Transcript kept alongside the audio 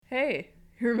Hey,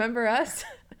 you remember us?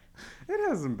 It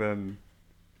hasn't been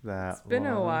It's that been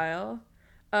a long. while.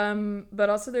 But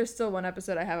also there's still one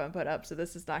episode I haven't put up, so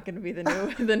this is not going to be the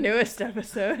new the newest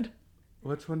episode.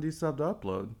 Which one do you sub to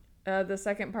upload? The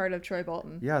second part of Troy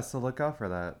Bolton. Yeah, so look out for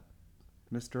that.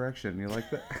 Misdirection. You like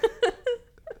that?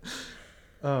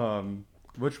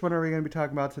 Which one are we going to be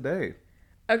talking about today?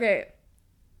 Okay,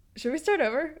 should we start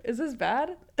over? Is this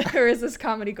bad? Or is this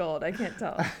comedy gold? I can't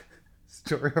tell.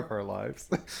 Story of our lives.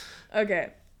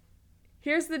 Okay,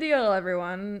 here's the deal,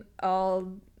 everyone.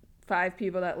 All 5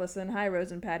 people that listen. Hi,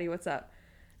 Rose and Patty, what's up?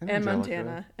 And Angelica.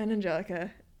 Montana, and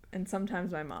Angelica, and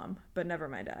sometimes my mom, but never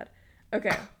my dad.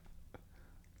 Okay,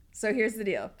 so here's the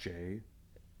deal. Jay.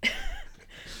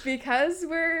 Because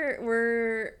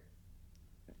we're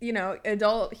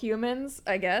adult humans,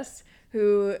 I guess,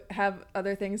 who have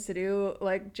other things to do.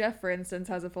 Like Jeff, for instance,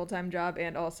 has a full-time job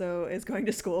and also is going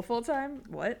to school full-time.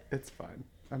 What? It's fine.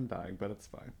 I'm dying, but it's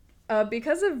fine.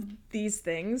 Because of these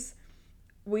things,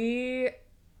 we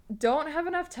don't have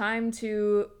enough time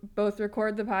to both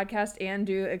record the podcast and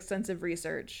do extensive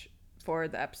research for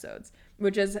the episodes,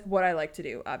 which is what I like to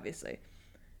do, obviously.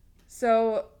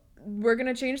 So we're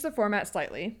going to change the format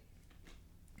slightly.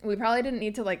 We probably didn't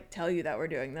need to tell you that we're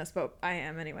doing this, but I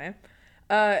am anyway.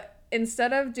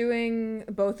 Instead of doing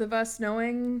both of us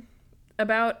knowing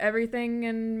about everything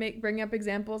and bring up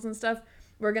examples and stuff,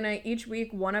 we're gonna each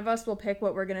week one of us will pick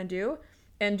what we're gonna do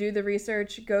and do the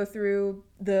research, go through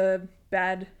the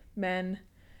bad men,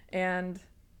 and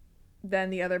then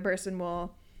the other person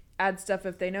will add stuff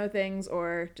if they know things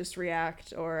or just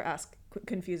react or ask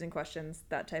confusing questions,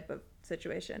 that type of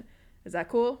situation. Is that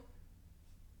cool?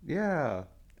 Yeah.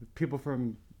 People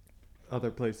from other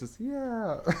places.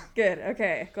 Yeah. Good.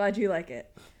 Okay. Glad you like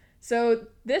it. So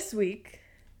this week,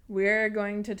 we're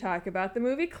going to talk about the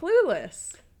movie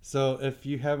Clueless. So if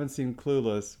you haven't seen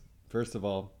Clueless, first of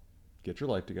all, get your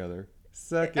life together.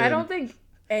 Second, I don't think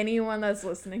anyone that's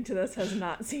listening to this has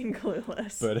not seen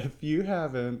Clueless. but if you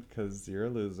haven't, because you're a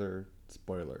loser,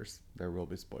 spoilers. There will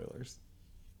be spoilers.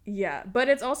 Yeah, but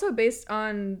it's also based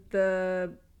on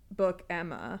the book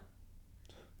Emma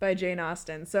by Jane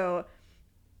Austen. So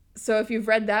if you've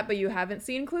read that but you haven't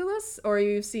seen Clueless, or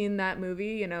you've seen that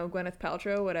movie, Gwyneth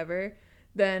Paltrow, whatever,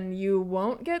 then you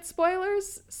won't get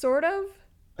spoilers, sort of.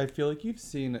 I feel like you've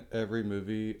seen every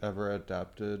movie ever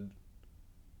adapted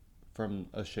from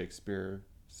a Shakespeare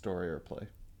story or play.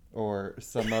 Or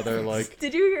some other,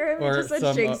 Did you hear him? He just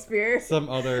said Shakespeare. Some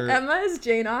other... Emma is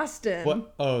Jane Austen.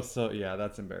 What? Oh, so yeah,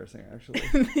 that's embarrassing, actually.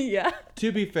 Yeah.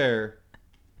 To be fair,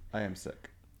 I am sick.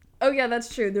 Oh, yeah,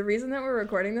 that's true. The reason that we're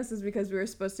recording this is because we were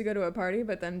supposed to go to a party,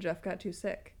 but then Jeff got too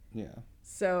sick. Yeah.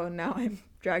 So now I've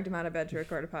dragged him out of bed to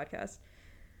record a podcast.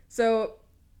 So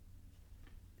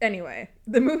anyway,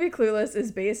 the movie Clueless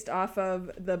is based off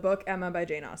of the book Emma by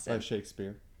Jane Austen.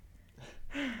 Shakespeare.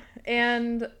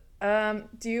 And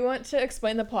do you want to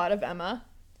explain the plot of Emma?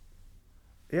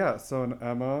 Yeah, so in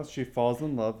Emma, she falls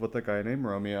in love with a guy named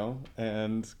Romeo,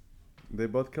 and they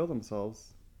both kill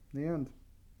themselves in the end.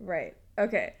 Right.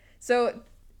 Okay. So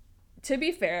to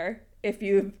be fair, if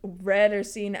you've read or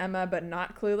seen Emma but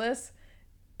not Clueless,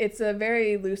 it's a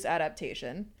very loose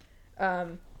adaptation.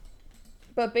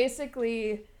 But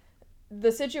basically,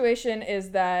 the situation is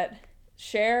that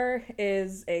Cher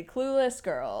is a clueless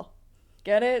girl.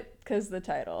 Get it? Because the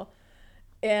title.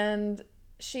 And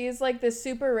she's like this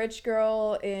super rich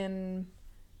girl in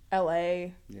LA.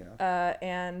 Yeah.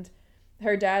 And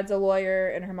her dad's a lawyer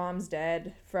and her mom's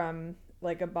dead from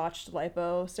a botched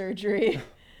lipo surgery.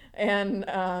 And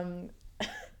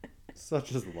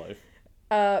Such is life.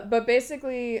 but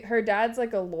basically her dad's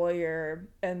a lawyer,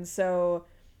 and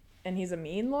he's a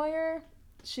mean lawyer.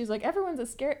 She's like, everyone's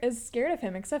scared of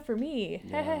him except for me.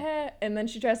 Yeah. And then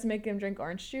she tries to make him drink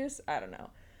orange juice. I don't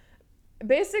know.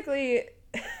 Basically,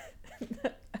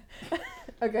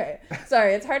 okay,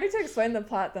 sorry, it's harder to explain the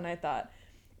plot than I thought.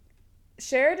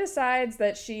 Cher decides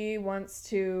that she wants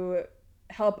to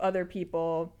help other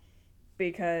people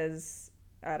because,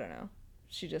 I don't know,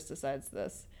 she just decides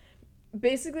this.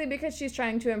 Basically because she's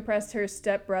trying to impress her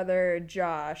stepbrother,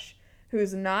 Josh,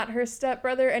 who's not her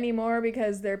stepbrother anymore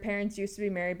because their parents used to be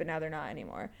married, but now they're not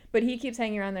anymore. But he keeps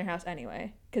hanging around their house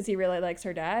anyway because he really likes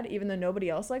her dad, even though nobody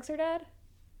else likes her dad.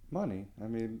 Money. I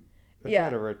mean, if Yeah. I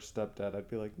had a rich stepdad, I'd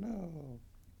be like, no.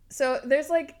 So there's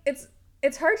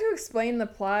it's hard to explain the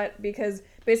plot because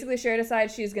basically Cher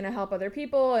decides she's going to help other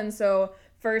people. And so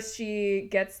first she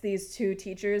gets these 2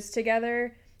 teachers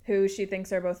together who she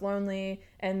thinks are both lonely.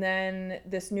 And then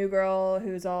this new girl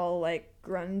who's all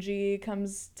grungy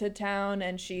comes to town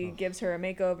and she gives her a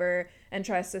makeover and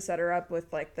tries to set her up with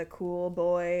the cool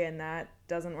boy. And that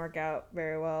doesn't work out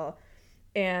very well.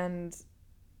 And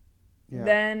Yeah.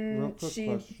 then Real quick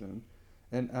question.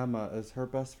 And Emma, is her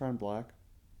best friend black?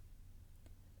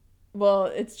 well,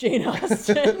 it's Jane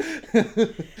Austen.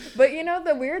 But you know,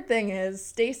 the weird thing is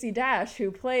Stacey Dash,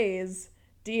 who plays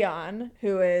Dion,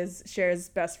 who is Cher's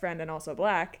best friend and also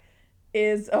black,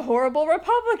 is a horrible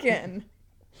Republican.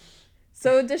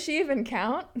 So does she even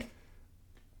count?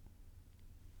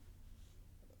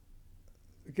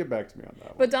 Get back to me on that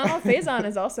one. But Donald Faison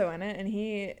is also in it, and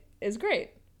he is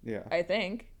great. Yeah. I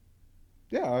think.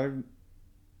 Yeah,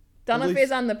 Donald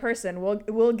least- Faison, the person.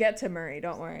 We'll get to Murray.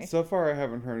 Don't worry. so far I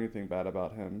haven't heard anything bad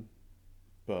about him.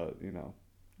 But, you know,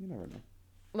 you never know.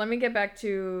 Let me get back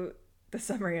to the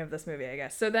summary of this movie, I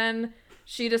guess. So then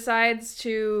she decides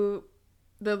to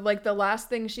the last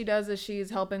thing she does is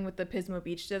she's helping with the Pismo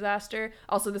Beach disaster.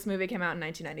 Also, this movie came out in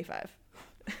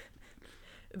 1995.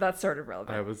 That's sort of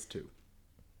relevant. I was 2.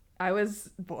 I was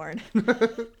born.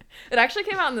 It actually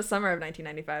came out in the summer of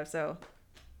 1995, so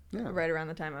Yeah. right around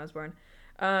the time I was born.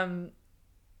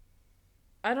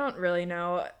 I don't really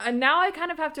know. And now I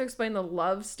kind of have to explain the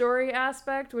love story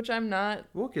aspect, which I'm not.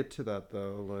 We'll get to that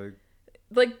though.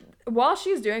 Like, while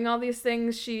she's doing all these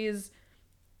things, she's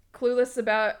clueless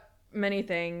about many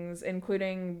things,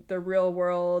 including the real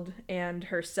world and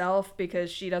herself,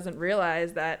 because she doesn't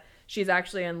realize that she's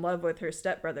actually in love with her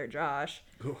stepbrother, Josh.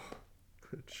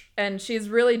 And she's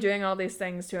really doing all these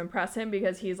things to impress him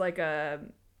because he's like a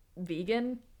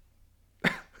vegan.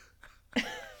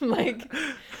 Like,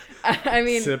 I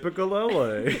mean, typical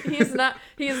LA. he's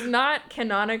not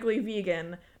canonically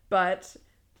vegan, but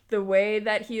the way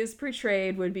that he is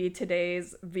portrayed would be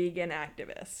today's vegan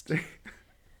activist.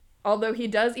 Although he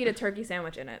does eat a turkey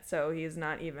sandwich in it, so he's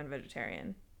not even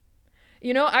vegetarian.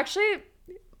 You know, actually,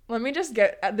 let me just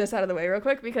get this out of the way real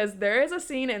quick, because there is a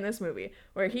scene in this movie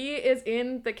where he is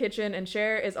in the kitchen and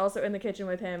Cher is also in the kitchen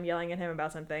with him, yelling at him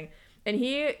about something. And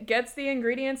he gets the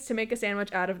ingredients to make a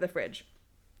sandwich out of the fridge.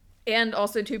 And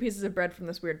also 2 pieces of bread from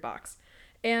this weird box.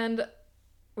 And,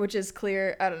 which is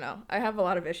clear, I don't know. I have a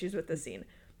lot of issues with this scene.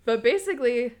 But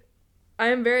basically, I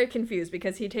am very confused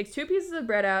because he takes 2 pieces of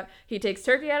bread out, he takes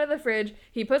turkey out of the fridge,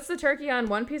 he puts the turkey on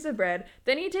 1 piece of bread,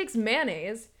 then he takes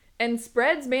mayonnaise and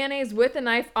spreads mayonnaise with a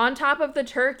knife on top of the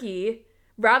turkey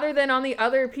rather than on the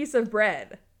other piece of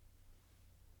bread.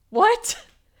 What?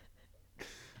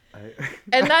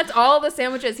 And that's all the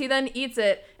sandwiches. He then eats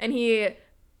it and he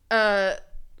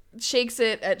shakes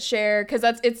it at Cher, because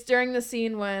it's during the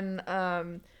scene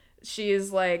when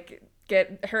she's like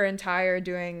get her entire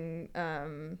doing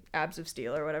abs of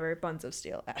steel or whatever, buns of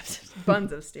steel,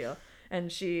 buns of steel,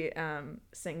 and she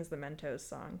sings the Mentos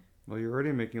song. Well, you're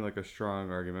already making like a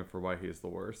strong argument for why he's the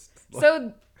worst.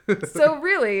 So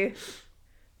really,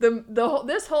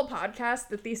 this whole podcast,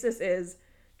 the thesis is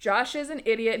Josh is an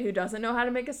idiot who doesn't know how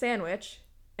to make a sandwich,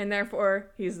 and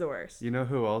therefore he's the worst. You know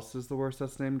who else is the worst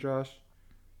that's named Josh?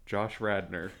 Josh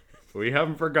Radnor. We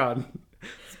haven't forgotten.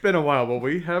 It's been a while, but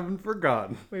we haven't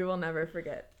forgotten. We will never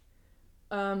forget.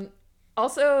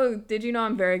 Also, did you know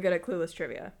I'm very good at Clueless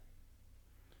trivia?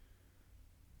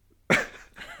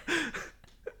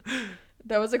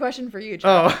 That was a question for you,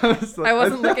 John. Oh, I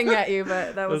wasn't looking at you,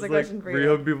 but that was a question for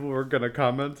real you. people were gonna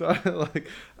comment on it, like,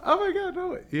 oh my god,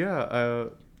 no, yeah.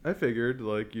 I figured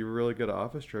like you were really good at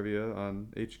office trivia on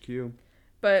HQ.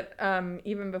 But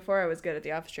even before I was good at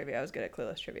the office trivia, I was good at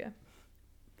Clueless trivia.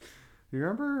 You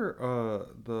remember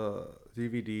the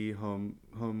DVD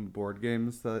home board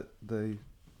games that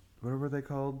what were they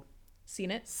called?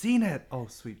 Seen it? Seen It. Oh,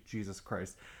 sweet Jesus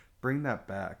Christ. Bring that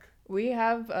back. We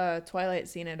have Twilight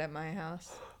Seen It at my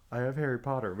house. I have Harry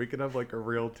Potter. We could have like a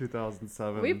real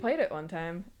 2007. We played it one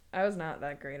time. I was not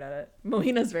that great at it.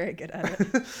 Melina's very good at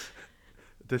it.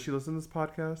 Does she listen to this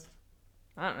podcast?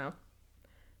 I don't know.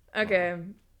 Okay.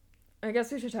 I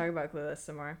guess we should talk about Clueless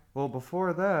some more. Well,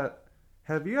 before that,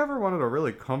 have you ever wanted a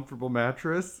really comfortable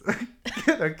mattress?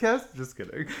 I guess, just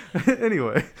kidding.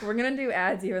 Anyway. We're going to do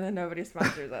ads even though nobody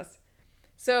sponsors us.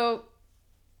 So,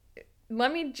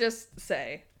 let me just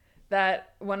say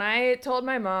that when I told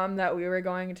my mom that we were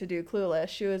going to do Clueless,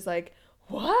 she was like,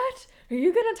 "What? Are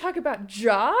you going to talk about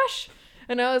Josh?"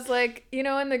 And I was like, you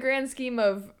know, in the grand scheme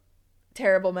of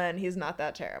terrible men, he's not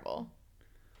that terrible.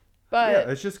 But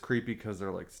yeah, it's just creepy because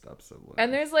they're like step siblings.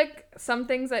 And there's like some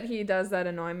things that he does that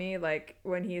annoy me, like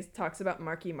when he talks about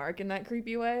Marky Mark in that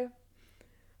creepy way.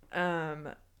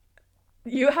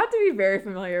 You have to be very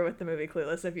familiar with the movie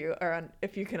Clueless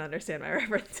if you can understand my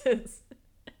references.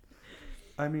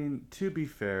 I mean, to be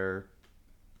fair,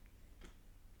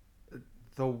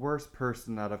 the worst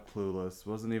person out of Clueless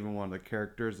wasn't even one of the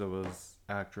characters. It was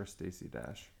actress Stacey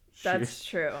Dash. That's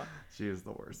true. She is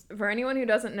the worst. For anyone who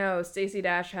doesn't know, Stacey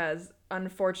Dash has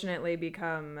unfortunately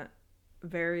become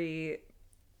very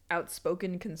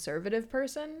outspoken conservative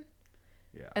person.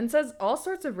 Yeah. And says all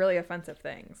sorts of really offensive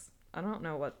things. I don't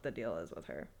know what the deal is with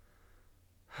her.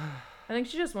 I think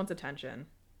she just wants attention.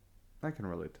 I can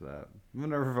relate to that. I've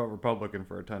never vote Republican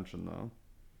for attention, though.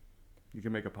 You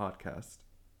can make a podcast.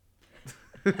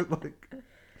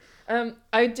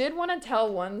 I did want to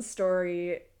tell one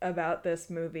story about this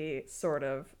movie, sort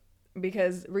of,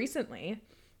 because recently,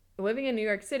 living in New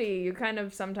York City, you kind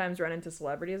of sometimes run into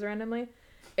celebrities randomly.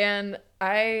 And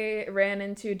I ran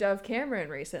into Dove Cameron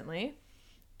recently.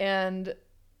 And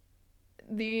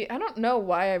I don't know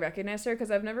why I recognized her,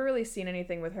 because I've never really seen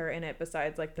anything with her in it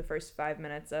besides like the first 5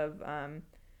 minutes of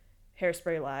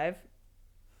Hairspray Live.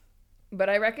 But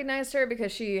I recognized her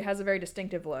because she has a very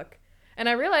distinctive look. And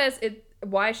I realized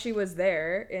why she was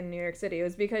there in New York City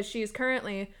was because she's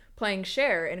currently playing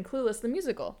Cher in Clueless the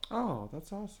Musical. Oh,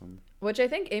 that's awesome. Which I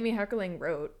think Amy Heckerling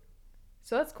wrote.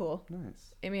 So that's cool.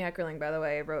 Nice. Amy Heckerling, by the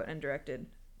way, wrote and directed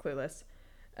Clueless,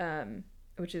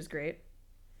 which is great.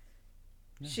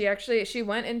 Yeah. She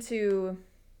went into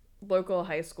local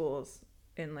high schools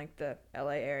in like the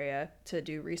LA area to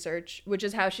do research, which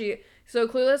is how so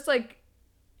Clueless like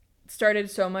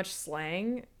started so much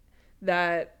slang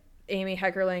that Amy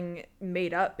Heckerling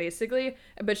made up basically,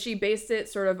 but she based it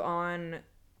sort of on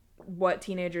what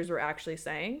teenagers were actually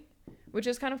saying, which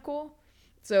is kind of cool.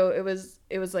 So it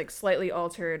was like slightly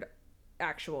altered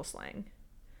actual slang.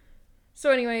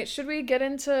 So anyway, should we get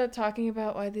into talking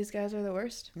about why these guys are the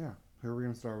worst? Yeah. Who are we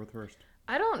going to start with first?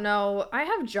 I don't know. I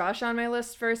have Josh on my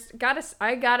list first.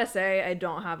 I gotta say, I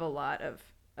don't have a lot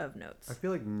of notes. I feel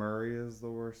like Murray is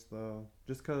the worst, though.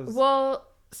 Just because... Well,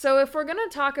 so if we're going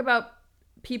to talk about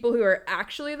people who are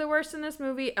actually the worst in this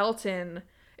movie, Elton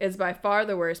is by far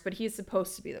the worst, but he's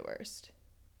supposed to be the worst.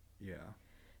 Yeah.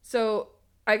 So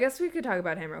I guess we could talk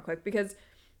about him real quick, because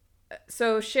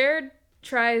so Cher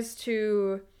tries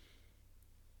to...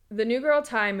 The new girl,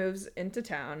 Ty, moves into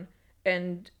town,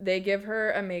 and they give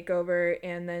her a makeover,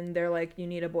 and then they're like, you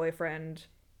need a boyfriend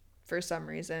for some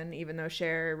reason, even though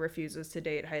Cher refuses to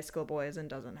date high school boys and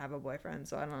doesn't have a boyfriend.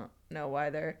 So I don't know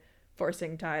why they're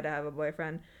forcing Ty to have a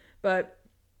boyfriend. But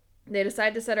they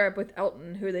decide to set her up with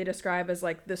Elton, who they describe as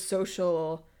like the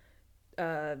social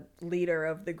leader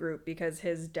of the group, because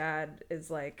his dad is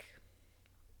like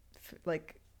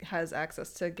has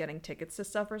access to getting tickets to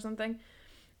stuff or something.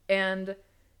 And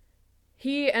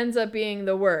he ends up being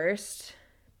the worst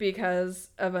because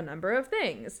of a number of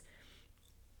things.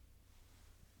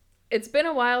 It's been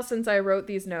a while since I wrote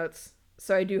these notes,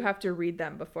 so I do have to read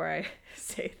them before I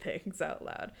say things out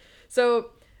loud.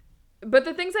 So, but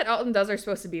the things that Elton does are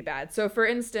supposed to be bad. So, for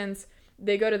instance,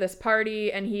 they go to this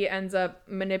party and he ends up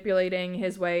manipulating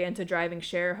his way into driving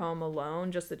Cher home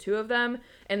alone, just the two of them.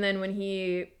 And then when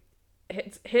he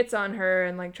hits on her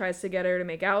and like tries to get her to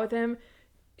make out with him,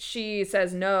 she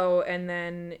says no, and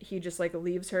then he just like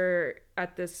leaves her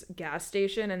at this gas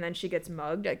station, and then she gets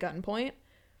mugged at gunpoint.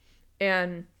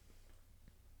 And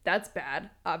that's bad,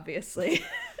 obviously.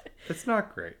 It's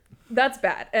not great. That's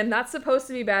bad, and that's supposed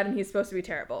to be bad, and he's supposed to be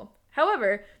terrible.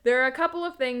 However, there are a couple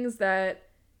of things that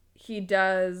he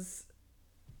does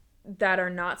that are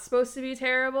not supposed to be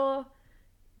terrible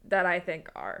that I think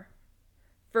are.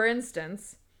 For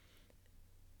instance,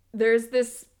 there's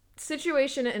this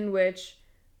situation in which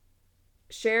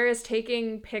Cher is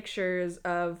taking pictures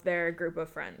of their group of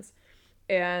friends,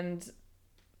 and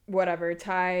whatever,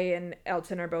 Ty and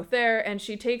Elton are both there, and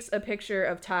she takes a picture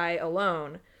of Ty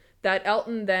alone that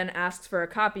Elton then asks for a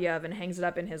copy of and hangs it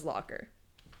up in his locker,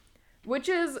 which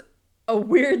is a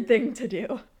weird thing to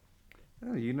do.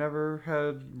 Oh, you never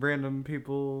had random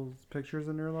people's pictures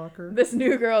in your locker? This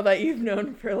new girl that you've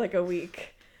known for like a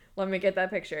week. Let me get that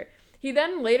picture. He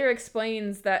then later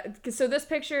explains that, so this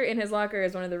picture in his locker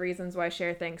is one of the reasons why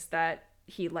Cher thinks that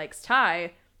he likes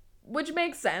Ty, which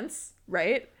makes sense,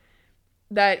 right?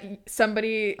 That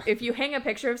somebody, if you hang a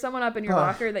picture of someone up in your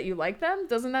locker that you like them,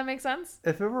 doesn't that make sense?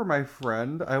 If it were my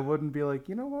friend, I wouldn't be like,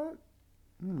 you know what?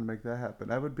 I'm going to make that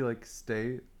happen. I would be like,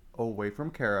 stay away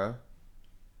from Kara.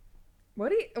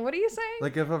 What are you saying?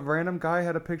 Like, if a random guy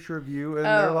had a picture of you in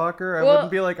their locker, I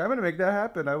wouldn't be like, I'm going to make that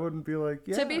happen. I wouldn't be like,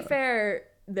 yeah. To be fair,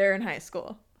 they're in high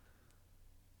school.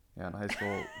 Yeah, in high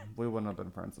school, we wouldn't have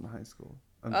been friends in high school.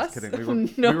 I'm Us? just kidding.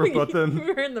 We were both in,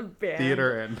 we were in the band.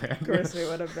 Theater and band. Of course we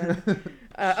would have been.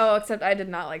 Except I did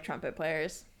not like trumpet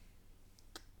players.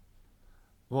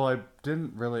 Well, I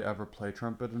didn't really ever play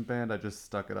trumpet in band. I just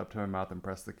stuck it up to my mouth and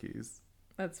pressed the keys.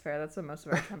 That's fair. That's what most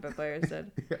of our trumpet players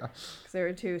did. Yeah. Because they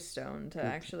were too stoned to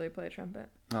actually play trumpet.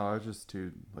 No, I was just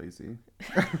too lazy.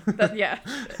 Yeah.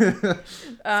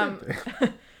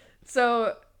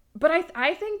 So, but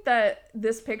I think that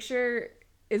this picture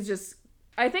is just...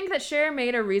 I think that Cher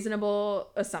made a reasonable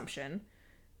assumption,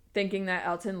 thinking that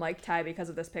Elton liked Ty because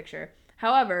of this picture.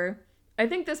 However, I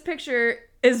think this picture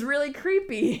is really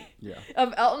creepy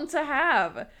of Elton to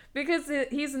have, because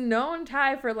he's known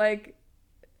Ty for like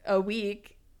a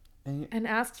week and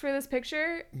asks for this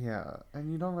picture. Yeah,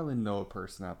 and you don't really know a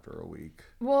person after a week.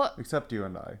 Well, except you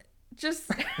and I. Just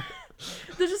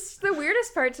the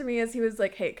weirdest part to me is he was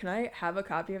like, "Hey, can I have a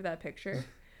copy of that picture?"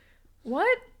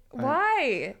 What?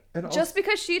 Why? Just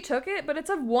because she took it, but it's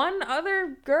of one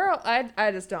other girl.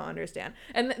 I just don't understand.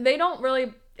 And they don't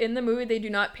really, in the movie, they do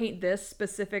not paint this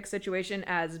specific situation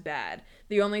as bad.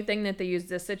 The only thing that they use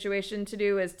this situation to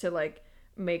do is to like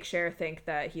make Cher think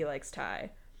that he likes Ty.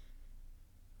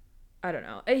 I don't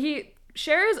know.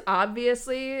 Cher is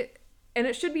obviously, and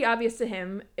it should be obvious to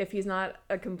him if he's not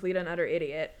a complete and utter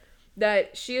idiot,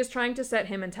 that she is trying to set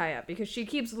him and Ty up, because she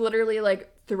keeps literally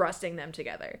like thrusting them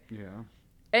together. Yeah.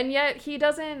 And yet he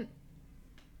doesn't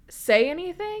say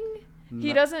anything. No.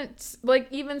 He doesn't like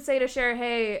even say to Cher,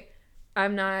 "Hey,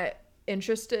 I'm not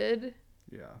interested."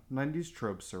 Yeah. 90s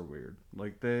tropes are weird.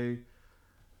 Like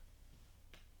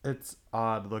it's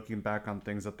odd looking back on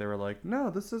things that they were like, "No,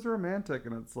 this is romantic."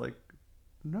 And it's like,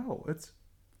 "No, it's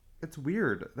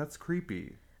weird. That's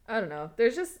creepy." I don't know.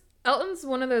 There's just... Elton's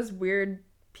one of those weird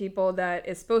people that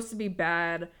is supposed to be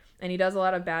bad, and he does a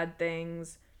lot of bad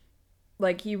things.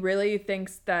 Like, he really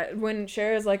thinks that when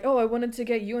Cher is like, "Oh, I wanted to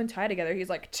get you and Ty together," he's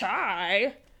like,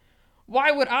 "Ty?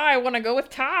 Why would I want to go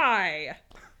with Ty?"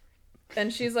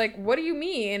 And she's like, "What do you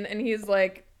mean?" And he's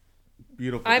like,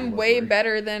 "Beautiful. I'm delivery. Way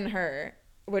better than her."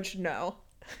 Which, no.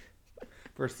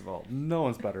 First of all, no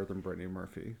one's better than Brittany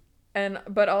Murphy.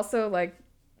 But also, like,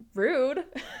 rude.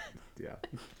 Yeah.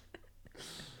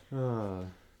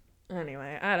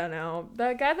 Anyway, I don't know.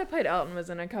 The guy that played Elton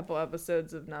was in a couple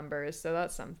episodes of Numbers, so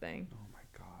that's something. Oh my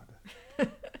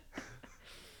god.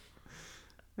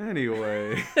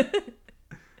 Anyway.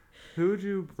 Who would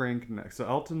you rank next? So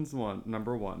Elton's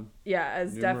number one. Yeah,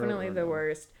 as definitely the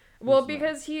worst. Well,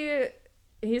 because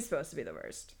he's supposed to be the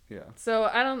worst. Yeah. So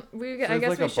I guess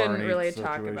like we shouldn't really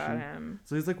talk about him.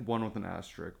 So he's like 1 with an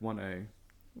asterisk, 1A.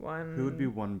 1. Who would be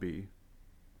 1B?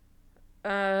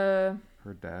 Her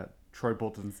dad. Troy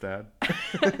Bolton's dad.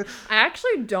 I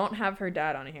actually don't have her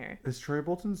dad on here. Is Troy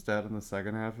Bolton's dad in the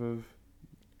second half of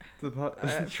the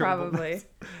podcast? Probably.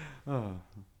 Oh.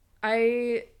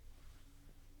 I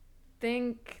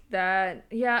think that,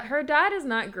 yeah, her dad is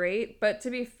not great, but to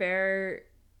be fair,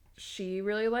 she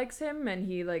really likes him, and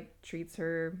he like treats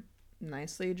her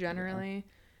nicely generally. Yeah.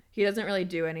 He doesn't really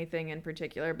do anything in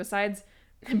particular besides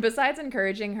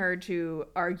encouraging her to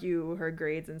argue her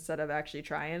grades instead of actually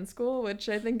try in school, which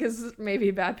I think is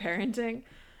maybe bad parenting.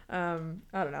 I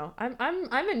don't know.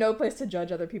 I'm in no place to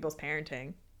judge other people's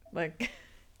parenting. Like,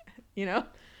 you know,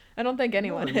 I don't think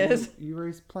anyone is. You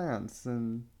raise plants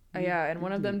and... yeah, and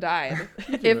one of them died.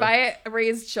 If I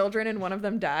raised children and one of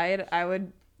them died, I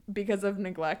would, because of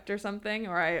neglect or something,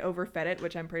 or I overfed it,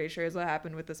 which I'm pretty sure is what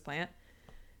happened with this plant,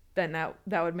 then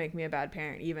that would make me a bad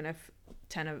parent, even if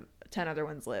 10 other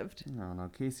ones lived. No,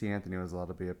 Casey Anthony was allowed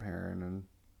to be a parent, and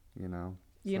you know,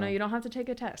 you don't have to take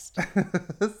a test.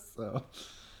 So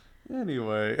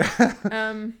anyway,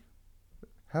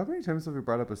 how many times have we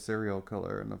brought up a serial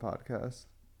killer in the podcast?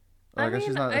 I guess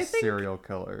she's not a serial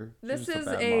killer. This is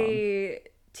a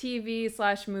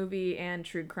TV/movie and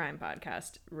true crime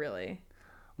podcast, really.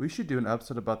 We should do an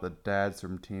episode about the dads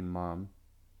from Teen Mom.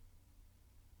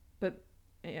 But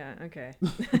yeah, okay.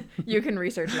 You can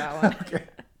research that one. Okay.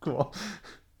 Cool.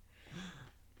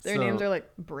 Their names are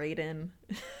like Braden.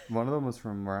 One of them was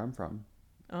from where I'm from.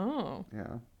 Oh.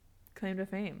 Yeah. Claim to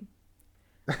fame.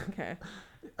 Okay.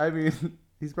 I mean,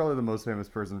 he's probably the most famous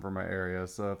person from my area,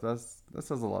 so if that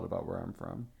says a lot about where I'm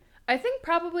from. I think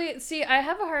probably... See,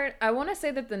 I want to say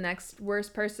that the next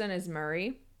worst person is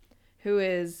Murray, who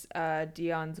is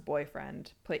Dion's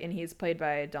boyfriend, and he's played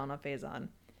by Donald Faison.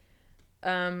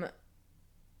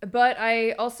 But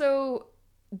I also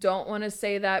don't want to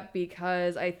say that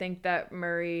because I think that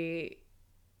Murray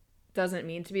doesn't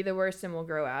mean to be the worst and will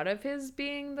grow out of his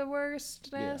being the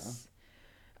worstness.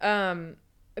 Yeah.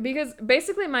 Because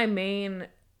basically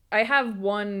I have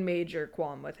one major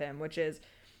qualm with him, which is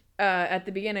at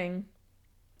the beginning,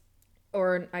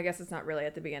 or I guess it's not really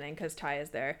at the beginning because Ty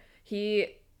is there.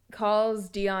 He calls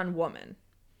Dion woman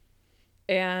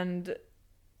and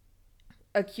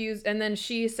then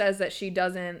she says that she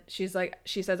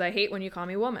says, "I hate when you call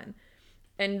me woman."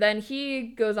 And then he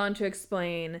goes on to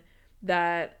explain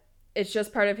that it's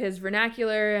just part of his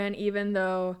vernacular, and even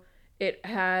though it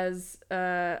has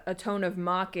a tone of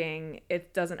mocking,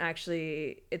 it's not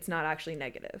actually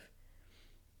negative,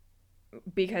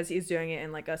 because he's doing it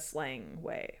in like a slang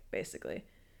way, basically,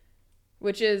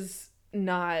 which is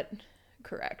not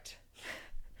correct.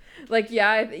 Like,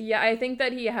 I think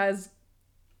that he has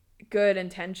good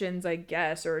intentions, I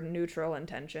guess, or neutral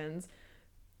intentions,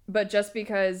 but just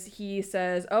because he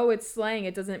says, oh, it's slang,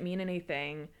 it doesn't mean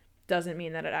anything, doesn't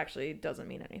mean that it actually doesn't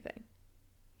mean anything.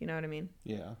 You know what I mean?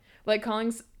 Yeah. Like,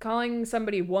 calling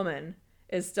somebody woman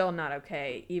is still not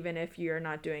okay, even if you're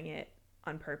not doing it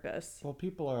on purpose. Well,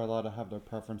 people are allowed to have their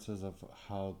preferences of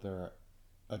how they're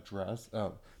addressed.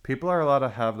 Oh, people are allowed to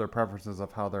have their preferences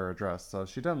of how they're addressed. So if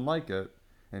she doesn't like it,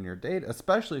 and you're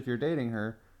especially if you're dating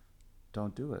her,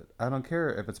 don't do it. I don't care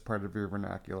if it's part of your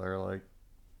vernacular. Like,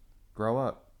 grow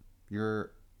up.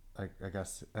 You're, I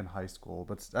guess, in high school.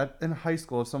 But in high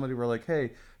school, if somebody were like,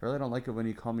 hey, I really don't like it when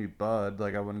you call me bud,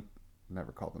 like, I wouldn't,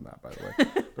 never call them that, by the way.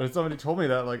 But if somebody told me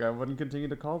that, like, I wouldn't continue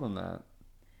to call them that.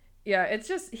 Yeah, it's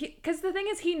just, because the thing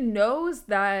is, he knows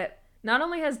that not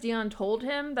only has Dion told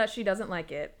him that she doesn't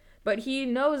like it, but he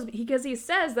knows, because he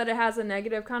says that it has a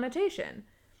negative connotation.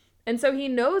 And so he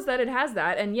knows that it has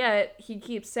that, and yet he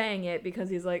keeps saying it because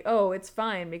he's like, oh, it's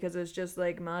fine, because it's just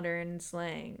like modern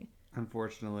slang.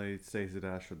 Unfortunately, Stacey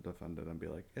Dash would defend it and be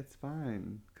like, it's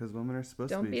fine, because women are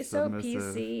supposed Don't to be so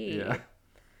submissive. PC. Yeah.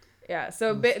 Yeah,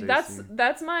 so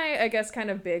that's my, I guess, kind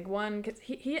of big one, because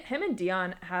him and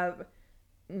Dion have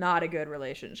not a good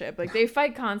relationship. Like, they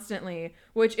fight constantly,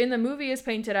 which in the movie is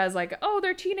painted as like, oh,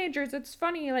 they're teenagers, it's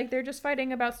funny, like they're just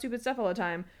fighting about stupid stuff all the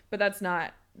time. But that's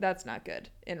not good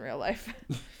in real life.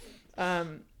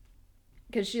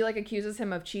 Because she like accuses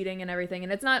him of cheating and everything,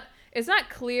 and it's not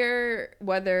clear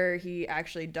whether he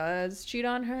actually does cheat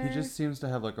on her. He just seems to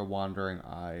have like a wandering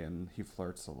eye, and he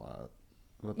flirts a lot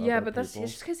with yeah, other but that's people.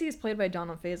 just because he's played by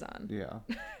Donald Faison. Yeah.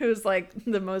 Who's like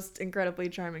the most incredibly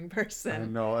charming person. I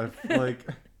know. I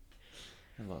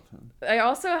love him. I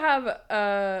also have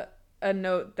a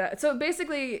note that, so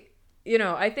basically, you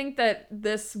know, I think that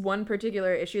this one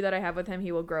particular issue that I have with him,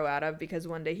 he will grow out of, because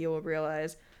one day he will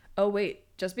realize, oh wait,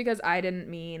 just because I didn't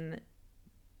mean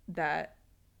that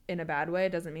in a bad way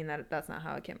doesn't mean that that's not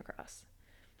how it came across.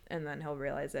 And then he'll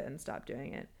realize it and stop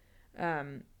doing it.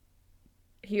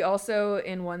 He also,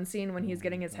 in one scene when he's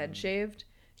getting his head shaved,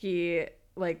 he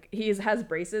has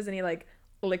braces, and he like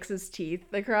licks his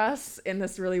teeth across in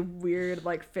this really weird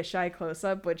like fisheye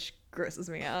close-up, which grosses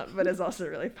me out, but is also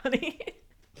really funny.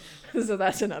 So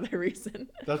that's another reason.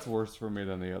 That's worse for me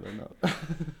than the other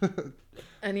note.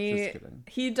 And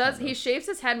he shaves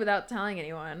his head without telling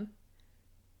anyone,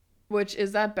 which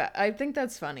is that bad. I think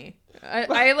that's funny.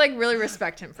 I like really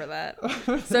respect him for that.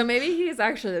 So maybe he's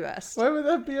actually the best. Why would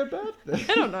that be a bad thing?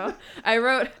 I don't know. I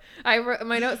wrote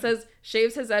my note says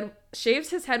shaves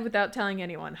his head without telling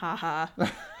anyone. Haha.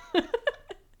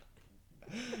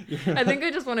 I think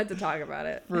I just wanted to talk about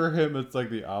it. For him, it's like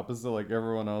the opposite. Like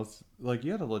everyone else, like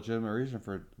you had a legitimate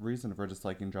reason for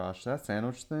disliking Josh. That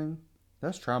sandwich thing,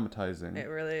 that's traumatizing. It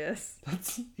really is.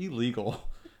 That's illegal.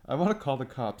 I want to call the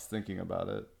cops thinking about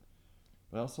it.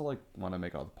 But I also like want to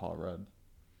make out with Paul Rudd.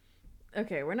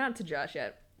 Okay, we're not to Josh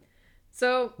yet.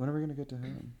 So when are we gonna get to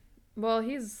him? Well,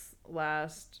 he's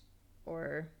last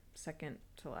or second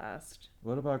to last.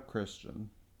 What about Christian?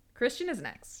 Christian is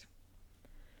next.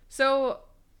 So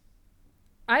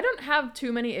I don't have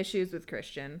too many issues with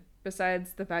Christian,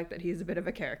 besides the fact that he's a bit of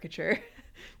a caricature,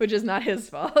 which is not his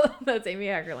fault. That's Amy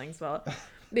Heckerling's fault.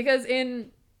 Because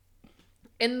in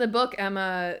the book,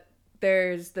 Emma,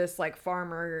 there's this like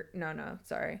farmer. No,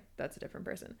 sorry. That's a different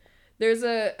person. There's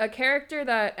a character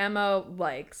that Emma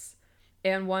likes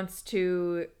and wants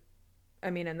to, I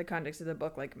mean, in the context of the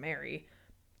book, like marry.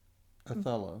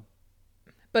 Othello.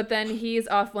 But then he's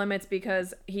off limits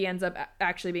because he ends up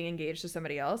actually being engaged to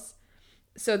somebody else.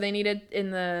 So they needed, in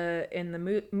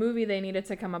the movie, they needed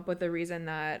to come up with a reason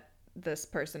that this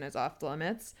person is off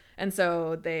limits. And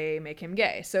so they make him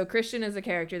gay. So Christian is a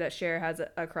character that Cher has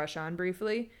a crush on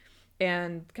briefly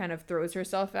and kind of throws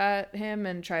herself at him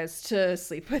and tries to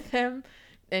sleep with him.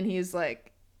 And he's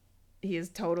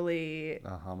totally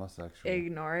a homosexual.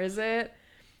 Ignores it.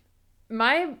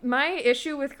 My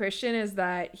issue with Christian is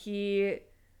that he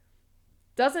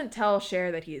doesn't tell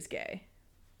Cher that he's gay.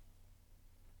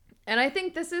 And I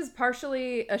think this is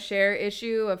partially a Cher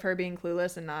issue of her being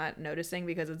clueless and not noticing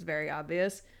because it's very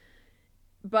obvious.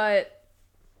 But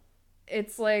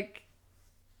it's like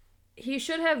he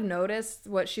should have noticed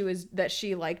that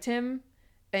she liked him,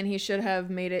 and he should have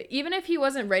made it, even if he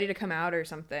wasn't ready to come out or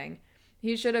something,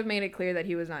 He should have made it clear that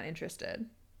he was not interested.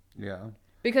 Yeah.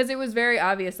 Because it was very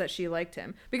obvious that she liked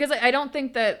him. Because I don't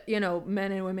think that,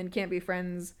 men and women can't be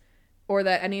friends, or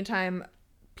that anytime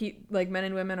men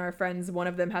and women are friends, one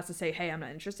of them has to say, hey, I'm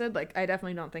not interested. Like, I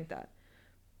definitely don't think that.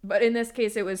 But in this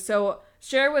case, it was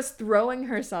Cher was throwing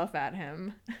herself at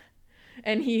him,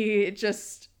 and he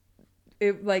just,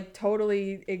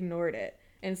 totally ignored it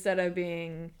instead of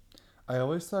being... I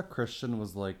always thought Christian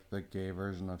was like the gay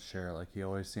version of Cher. Like, he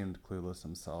always seemed clueless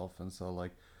himself. And so,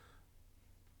 like,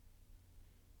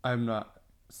 I'm not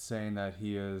saying that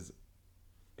he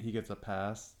gets a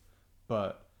pass,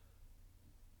 but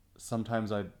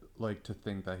sometimes I'd like to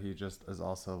think that he just is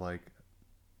also like,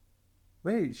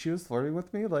 wait, she was flirting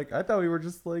with me? Like, I thought we were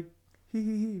just like,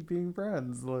 being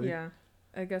friends. Like, yeah,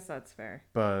 I guess that's fair.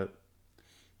 But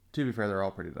to be fair, they're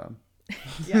all pretty dumb.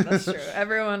 Yeah, that's true.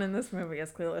 Everyone in this movie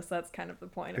is clueless. That's kind of the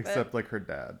point of it. Except, like, her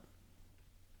dad.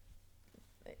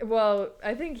 Well,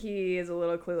 I think he is a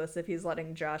little clueless if he's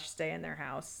letting Josh stay in their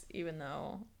house, even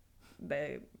though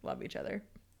they love each other.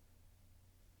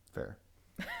 Fair.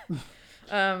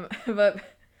 But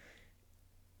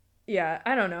yeah,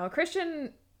 I don't know.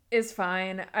 Christian is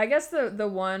fine. I guess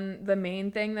the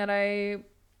main thing that I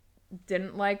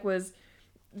didn't like was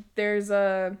there's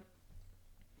a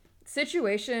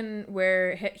situation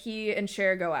where he and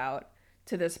Cher go out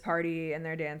to this party and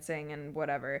they're dancing and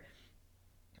whatever.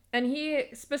 And he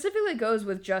specifically goes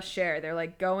with just Cher. They're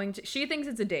like she thinks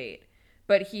it's a date,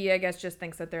 but he, I guess, just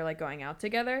thinks that they're like going out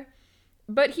together.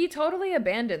 But he totally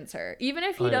abandons her. Even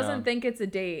if he doesn't think it's a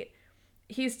date,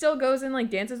 he still goes and like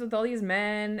dances with all these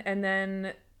men and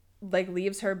then like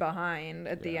leaves her behind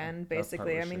at the end,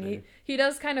 basically. I mean, he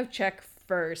does kind of check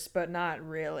first, but not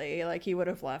really. Like, he would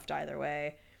have left either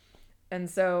way. And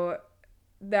so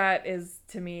that is,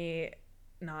 to me,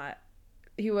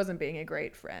 he wasn't being a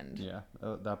great friend. Yeah,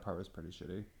 that part was pretty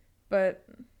shitty. But,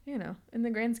 in the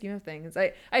grand scheme of things,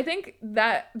 I think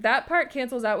that part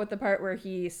cancels out with the part where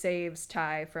he saves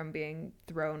Ty from being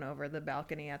thrown over the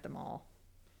balcony at the mall.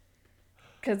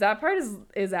 Because that part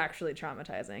is actually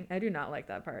traumatizing. I do not like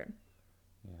that part.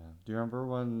 Yeah. Do you remember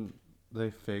when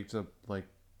they faked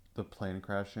the plane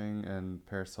crashing and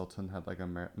Paris Hilton had like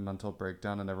a mental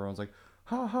breakdown and everyone's like,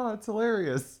 ha ha, it's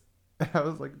hilarious. And I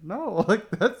was like, no, like,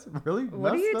 that's really messed up.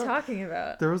 What are you talking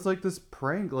about? There was like this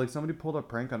prank, like somebody pulled a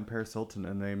prank on Paris Hilton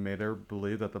and they made her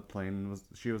believe that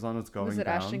she was on its going down. Was it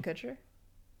Ashton Kutcher?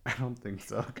 I don't think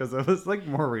so, because it was like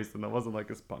more recent. It wasn't like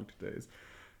his punk days.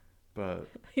 But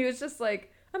he was just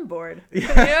like, I'm bored.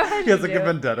 Yeah. He has like a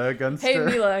vendetta against her. Hey,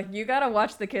 Mila, you gotta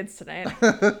watch the kids tonight.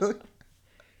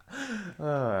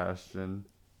 Oh, Ashton.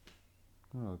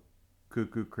 Oh,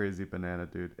 cuckoo crazy banana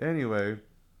dude. Anyway,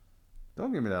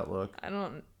 don't give me that look. I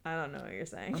don't know what you're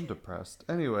saying. I'm depressed.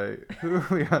 Anyway, who are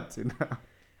we on to now?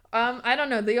 I don't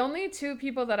know. The only two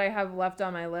people that I have left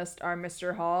on my list are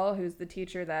Mr. Hall, who's the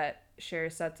teacher that Cher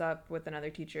sets up with another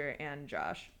teacher, and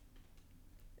Josh,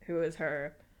 who is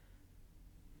her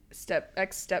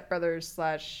ex-stepbrother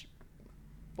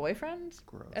 / boyfriend.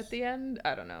 Gross. At the end.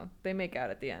 I don't know. They make out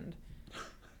at the end.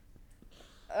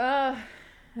 I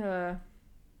don't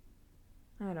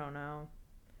know.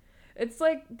 It's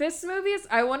like, this movie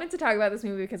I wanted to talk about this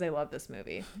movie because I love this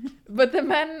movie, but the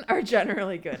men are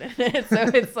generally good in it. So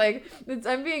it's like,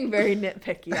 I'm being very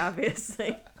nitpicky,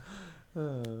 obviously.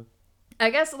 I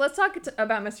guess let's talk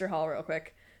about Mr. Hall real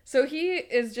quick. So he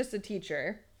is just a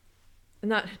teacher.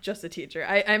 Not just a teacher.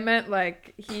 I meant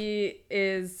like he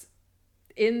is,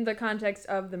 in the context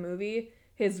of the movie,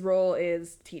 his role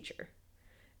is teacher.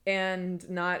 And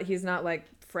he's not like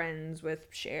friends with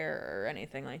Cher or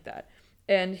anything like that.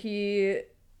 And he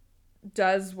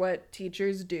does what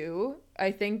teachers do.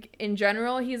 I think in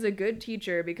general he's a good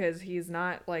teacher because he's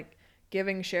not like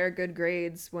giving Cher good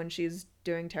grades when she's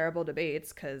doing terrible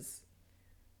debates because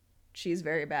she's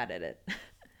very bad at it.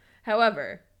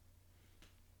 However,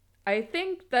 I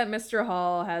think that Mr.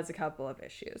 Hall has a couple of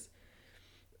issues.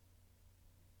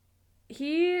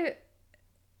 He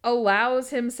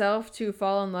allows himself to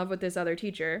fall in love with this other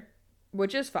teacher,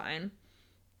 which is fine.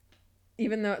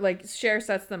 Even though, like, Cher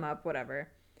sets them up, whatever.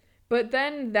 But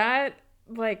then that,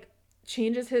 like,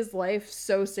 changes his life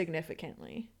so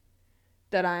significantly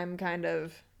that I'm kind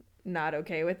of not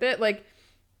okay with it. Like,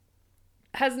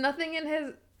 has nothing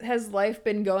in his life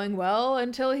been going well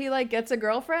until he, like, gets a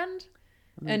girlfriend?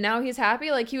 And now he's happy?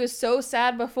 Like, he was so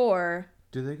sad before.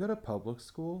 Do they go to public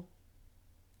school?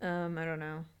 I don't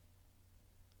know.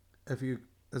 If you,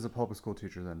 as a public school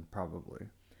teacher, then probably.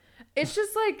 It's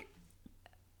just, like,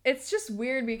 it's just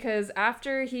weird because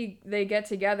after they get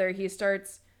together, he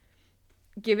starts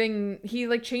he,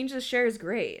 like, changes Cher's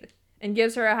grade and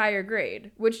gives her a higher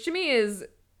grade, which to me is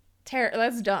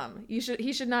That's dumb. He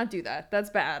should not do that. That's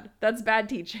bad. That's bad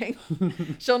teaching.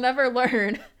 She'll never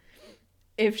learn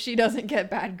if she doesn't get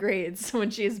bad grades when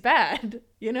she's bad,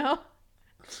 you know?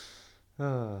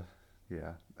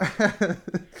 Yeah.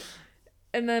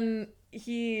 And then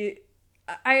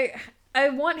I I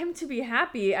want him to be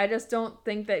happy. I just don't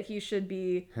think that he should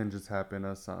be. Hinges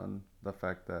happiness on the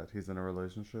fact that he's in a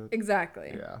relationship.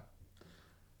 Exactly. Yeah.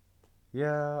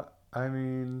 Yeah, I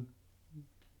mean,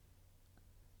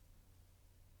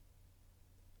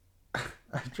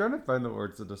 I'm trying to find the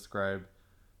words to describe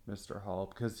Mr.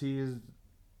 Hall because he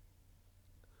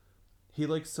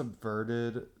like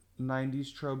subverted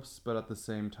 90s tropes but at the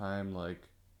same time like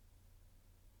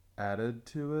added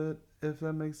to it, if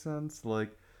that makes sense.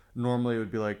 Like normally it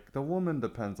would be like the woman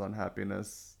depends on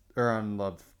happiness or on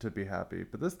love to be happy,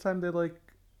 but this time they like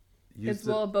It's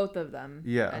well, both of them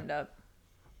end up.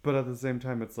 But at the same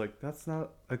time it's like that's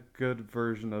not a good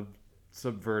version of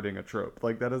subverting a trope.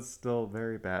 Like that is still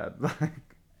very bad. Like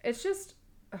it's just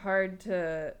hard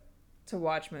to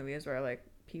watch movies where like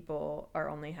people are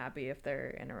only happy if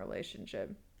they're in a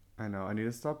relationship. I know. I need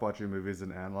to stop watching movies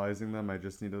and analyzing them. I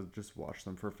just need to just watch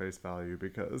them for face value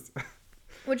because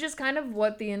which is kind of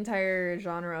what the entire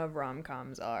genre of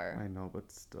rom-coms are. I know,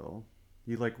 but still.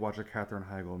 You like watch a Katherine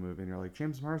Heigl movie and you're like,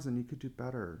 James Marsden, you could do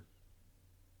better.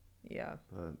 Yeah.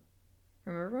 But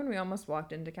remember when we almost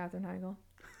walked into Katherine Heigl?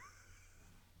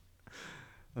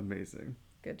 Amazing.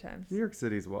 Good times. New York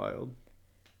City's wild.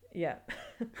 Yeah.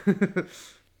 All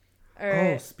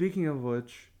right. Oh, speaking of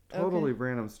which, totally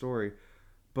random story,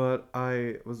 but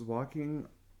I was walking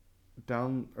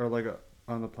down or like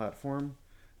on the platform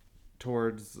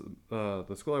towards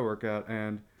the school I work at,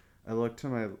 and I looked to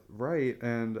my right,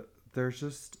 and there's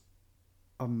just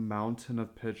a mountain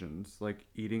of pigeons like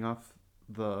eating off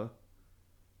the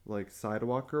like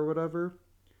sidewalk or whatever,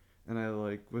 and I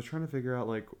like was trying to figure out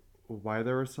like why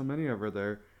there were so many over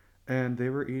there, and they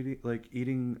were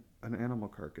eating an animal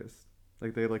carcass.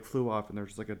 Like they like flew off and there's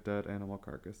just like a dead animal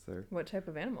carcass there. What type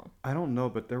of animal? I don't know,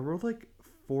 but there were like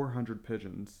 400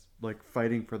 pigeons like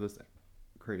fighting for this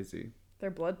crazy.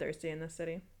 They're bloodthirsty in this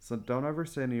city. So don't ever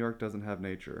say New York doesn't have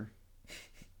nature.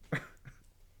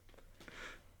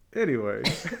 Anyway,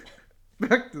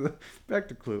 back to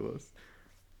Clueless.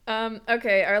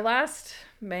 Okay, our last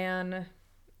man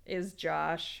is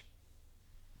Josh.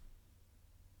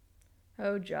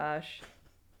 Oh, Josh.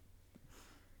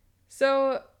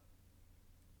 So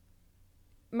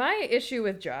my issue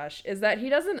with Josh is that he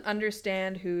doesn't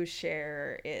understand who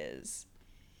Cher is.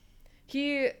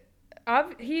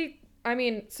 I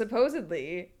mean,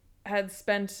 supposedly had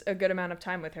spent a good amount of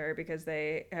time with her because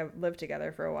they have lived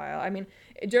together for a while. I mean,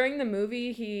 during the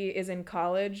movie, he is in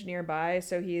college nearby,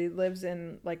 so he lives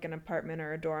in like an apartment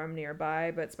or a dorm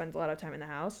nearby, but spends a lot of time in the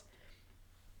house.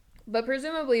 But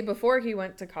presumably before he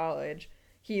went to college,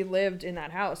 he lived in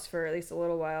that house for at least a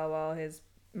little while his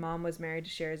mom was married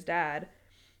to Cher's dad,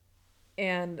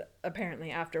 and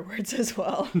apparently afterwards as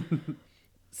well.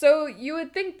 So you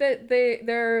would think that they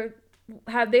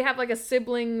have like a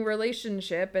sibling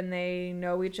relationship and they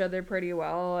know each other pretty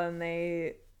well and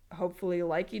they hopefully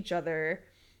like each other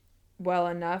well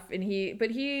enough, and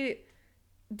he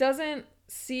doesn't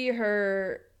see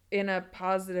her in a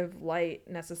positive light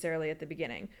necessarily at the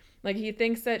beginning. Like he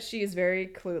thinks that she's very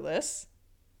clueless.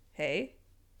 Hey.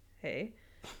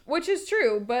 Which is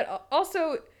true, but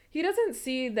also he doesn't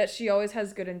see that she always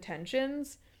has good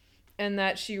intentions and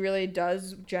that she really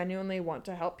does genuinely want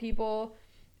to help people,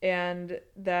 and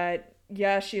that,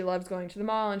 yeah, she loves going to the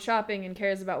mall and shopping and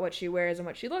cares about what she wears and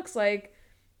what she looks like,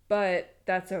 but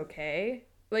that's okay.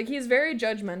 Like, he's very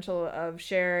judgmental of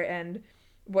Cher and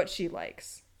what she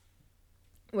likes,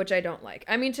 which I don't like.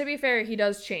 I mean, to be fair, he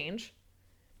does change,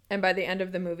 and by the end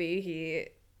of the movie, he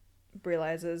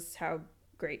realizes how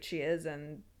great she is,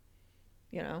 and,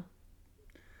 you know.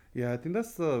 Yeah, I think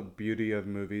that's the beauty of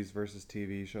movies versus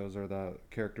TV shows, are that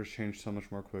characters change so much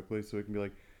more quickly, so we can be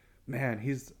like, man,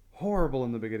 he's horrible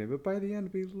in the beginning, but by the end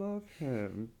we love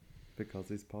him because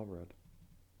he's Paul Rudd.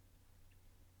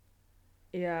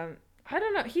 Yeah, I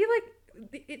don't know.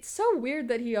 It's so weird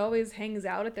that he always hangs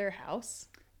out at their house.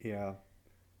 Yeah.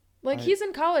 Like, he's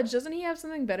in college. Doesn't he have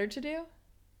something better to do?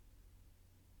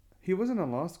 He wasn't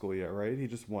in law school yet, right? He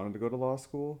just wanted to go to law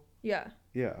school? Yeah.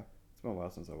 Yeah. It's been a while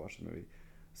since I watched the movie.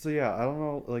 So yeah, I don't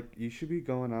know, like, you should be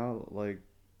going out, like,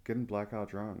 getting blackout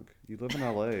drunk. You live in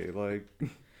LA, like...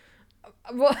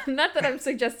 Well, not that I'm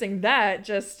suggesting that,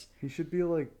 just... He should be,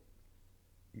 like,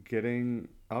 getting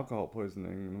alcohol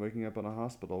poisoning and waking up in a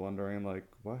hospital wondering, like,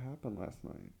 what happened last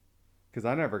night? Because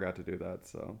I never got to do that,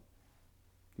 so...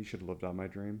 He should have lived out my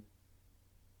dream.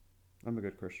 I'm a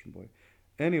good Christian boy.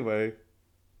 Anyway,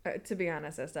 To be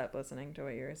honest, I stopped listening to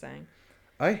what you were saying.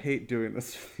 I hate doing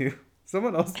this with you.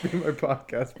 Someone else be my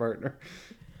podcast partner.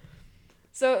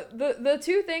 So the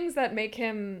two things that make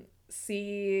him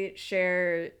see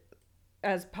Cher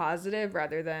as positive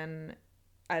rather than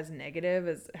as negative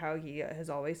as how he has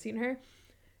always seen her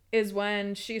is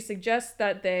when she suggests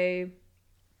that they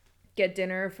get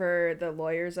dinner for the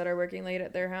lawyers that are working late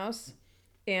at their house,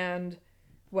 and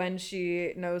when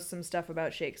she knows some stuff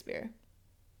about Shakespeare.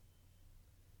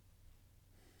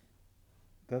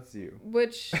 That's you.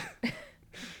 Which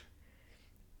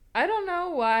I don't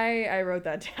know why I wrote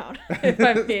that down, if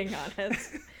I'm being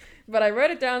honest. But I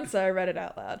wrote it down, so I read it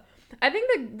out loud. I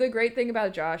think the great thing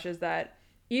about Josh is that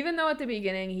even though at the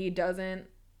beginning he doesn't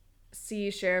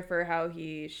see Cher for how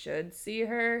he should see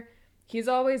her, he's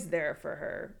always there for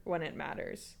her when it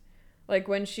matters. Like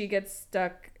when she gets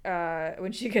stuck,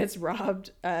 when she gets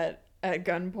robbed at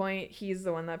gunpoint, he's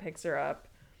the one that picks her up.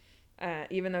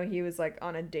 Even though he was like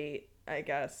on a date, I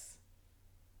guess.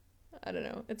 I don't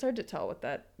know. It's hard to tell with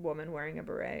that woman wearing a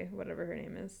beret, whatever her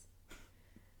name is.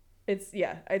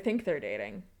 I think they're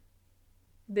dating.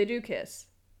 They do kiss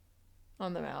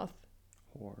on the mouth.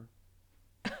 Whore.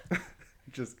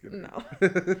 Just kidding.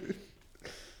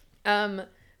 No.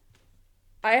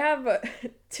 I have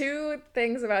two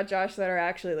things about Josh that are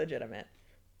actually legitimate.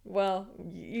 Well,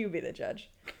 you be the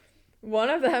judge. One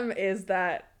of them is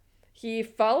that he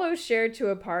follows Cher to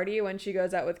a party when she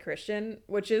goes out with Christian,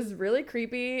 which is really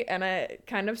creepy and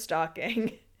kind of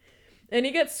stalking. And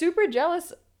he gets super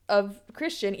jealous of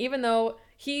Christian, even though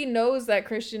he knows that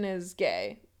Christian is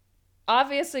gay.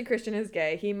 Obviously, Christian is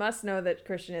gay. He must know that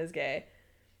Christian is gay.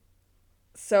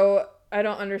 So I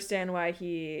don't understand why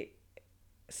he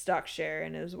stalks Cher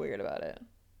and is weird about it.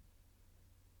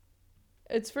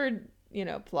 It's for,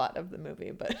 plot of the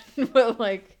movie, but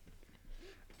like...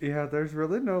 Yeah, there's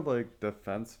really no, like,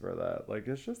 defense for that. Like,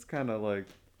 it's just kind of like,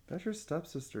 that's your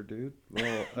stepsister, dude.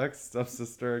 Well,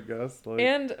 ex-stepsister, I guess. Like...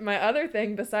 And my other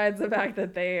thing, besides the fact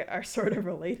that they are sort of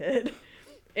related,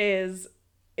 is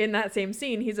in that same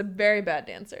scene, he's a very bad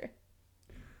dancer.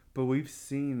 But we've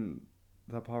seen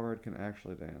that Paul Rudd can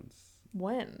actually dance.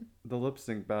 When? The lip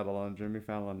sync battle on Jimmy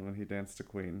Fallon when he danced to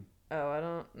Queen. Oh, I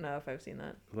don't know if I've seen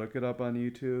that. Look it up on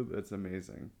YouTube. It's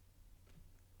amazing.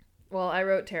 Well, I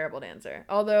wrote terrible dancer.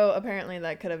 Although, apparently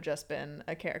that could have just been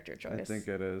a character choice. I think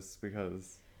it is,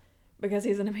 because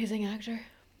he's an amazing actor.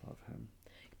 Love him.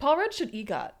 Paul Rudd should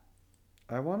EGOT.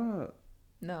 I want to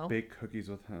No. bake cookies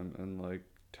with him and, like,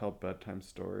 tell bedtime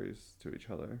stories to each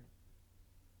other.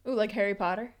 Ooh, like Harry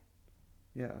Potter?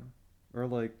 Yeah. Or,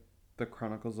 like, the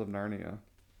Chronicles of Narnia.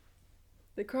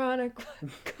 The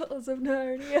Chronicles of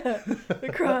Narnia. The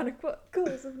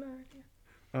Chronicles of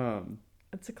Narnia.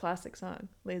 It's a classic song.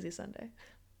 Lazy Sunday.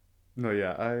 No,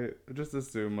 yeah. I just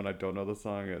assume when I don't know the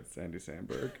song, it's Andy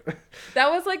Samberg. That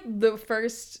was like the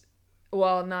first...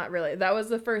 Well, not really. That was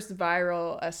the first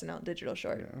viral SNL digital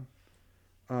short.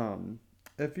 Yeah.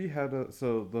 If he had a...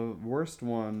 So the worst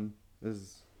one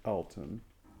is Elton.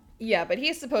 Yeah, but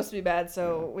he's supposed to be bad,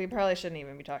 so we probably shouldn't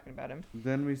even be talking about him.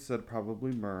 Then we said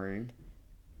probably Murray.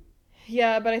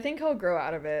 Yeah, but I think he'll grow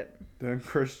out of it. Then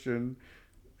Christian.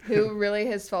 Who really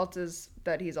his fault is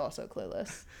that he's also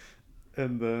clueless.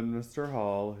 And then Mr.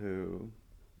 Hall, who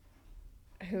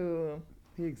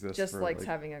he exists just for, likes like,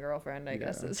 having a girlfriend, I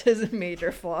guess, is his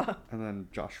major flaw. And then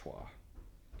Joshua.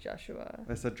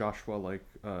 I said Joshua like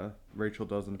Rachel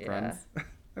does in Friends.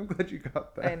 I'm glad you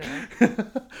got that. I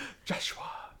know. Joshua.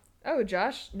 Oh,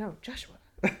 Josh? No, Joshua.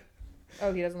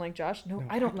 Oh, he doesn't like Josh? No,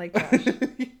 I don't like Josh.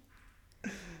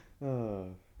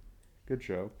 Good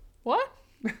show. What?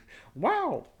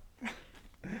 Wow.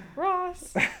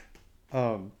 Ross.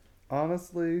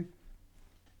 Honestly,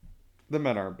 the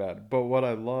men aren't bad, but what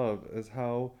I love is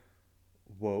how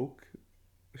woke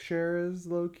Cher is,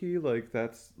 low-key. Like,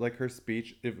 that's like her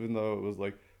speech, even though it was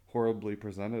like horribly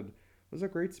presented, was a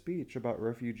great speech about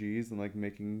refugees and like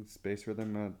making space for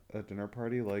them at a dinner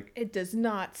party. Like, it does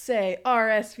not say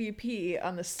RSVP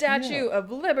on the Statue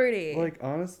of Liberty. Like,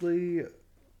 honestly,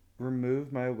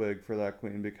 remove my wig for that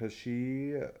queen, because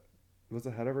she was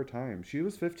ahead of her time. She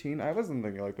was 15. I wasn't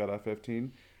thinking like that at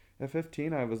 15. At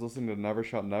 15, I was listening to Never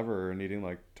Shout Never and eating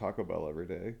like Taco Bell every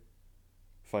day,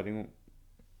 fighting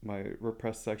my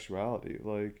repressed sexuality.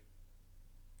 Like,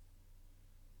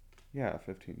 yeah,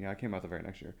 15. Yeah, I came out the very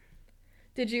next year.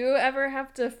 Did you ever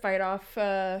have to fight off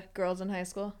girls in high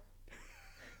school?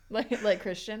 like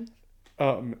Christian?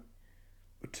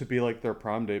 To be like their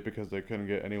prom date because they couldn't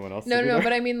get anyone else. No,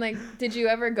 but I mean, like, did you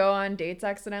ever go on dates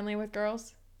accidentally with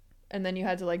girls, and then you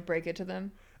had to like break it to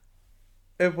them?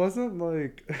 It wasn't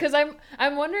like Because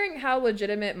I'm wondering how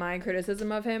legitimate my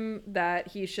criticism of him that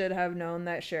he should have known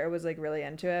that Cher was like really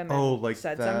into him oh, and like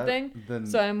said that. something.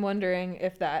 So Then I'm wondering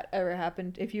if that ever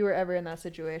happened, if you were ever in that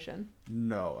situation.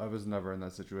 no, I was never in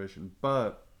that situation.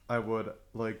 But I would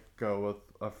like go with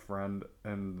a friend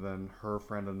and then her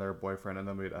friend and their boyfriend, and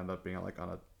then we'd end up being like on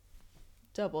a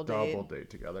Double date. double date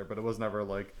together. But it was never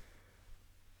like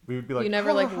we would be like, You never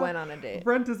 "Ha, like ha, went on a date.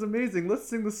 Rent is amazing. Let's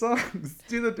sing the songs,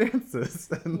 do the dances."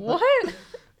 And What?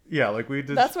 yeah, like we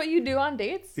did. That's what you do on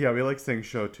dates? Yeah, we like sing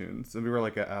show tunes, and we were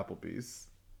like at Applebee's.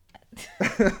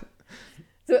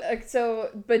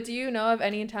 But do you know of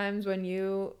any times when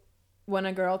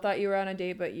a girl thought you were on a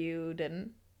date but you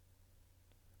didn't?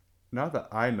 Not that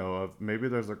I know of. Maybe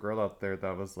there's a girl out there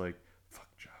that was like, "Fuck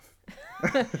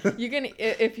Jeff." You can,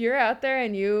 if you're out there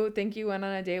and you think you went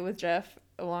on a date with Jeff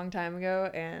a long time ago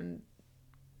and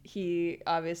he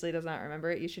obviously does not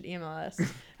remember it, you should email us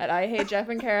at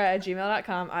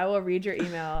ihatejeffandkara@gmail.com. I will read your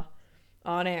email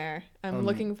on air. I'm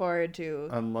looking forward to.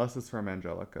 Unless it's from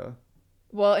Angelica.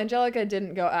 Well, Angelica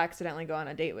didn't accidentally go on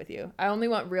a date with you. I only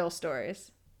want real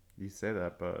stories. You say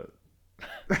that, but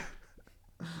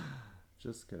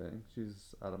just kidding.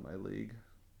 She's out of my league.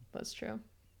 That's true.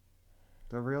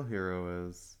 The real hero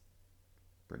is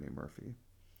Brittany Murphy.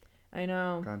 I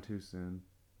know. Gone too soon.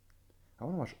 I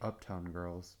want to watch Uptown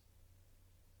Girls.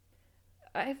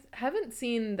 I haven't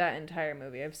seen that entire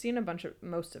movie. I've seen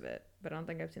most of it, but I don't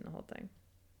think I've seen the whole thing.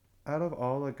 Out of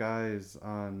all the guys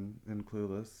on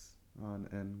Clueless,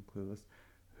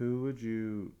 who would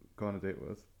you go on a date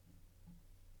with?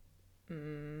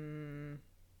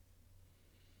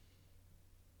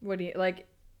 What do you like?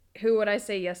 Who would I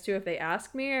say yes to if they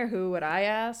ask me, or who would I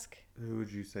ask? Who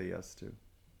would you say yes to?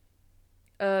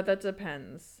 That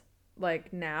depends.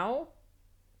 Like now,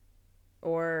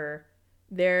 or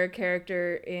their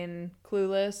character in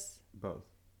Clueless Both.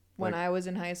 when Like- I was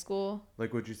in high school.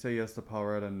 Like, would you say yes to Paul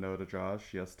Rudd and no to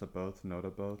Josh? Yes to both, no to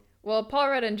both? Well, Paul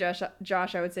Rudd and Josh,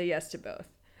 I would say yes to both.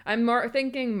 I'm more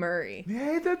thinking Murray.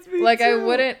 Hey, that's me Like too. I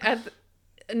wouldn't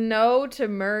no to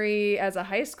Murray as a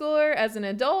high schooler. As an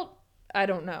adult, I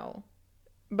don't know.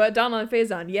 But Donald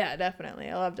Faison, yeah, definitely.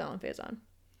 I love Donald Faison.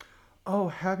 Oh,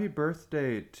 happy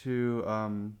birthday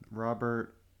to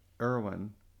Robert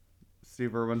Irwin,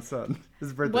 Steve Irwin's son.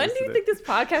 His birthday. When do you think this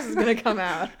podcast is going to come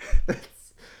out?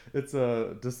 It's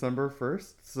December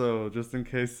 1st, so just in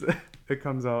case it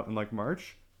comes out in like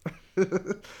March.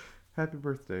 Happy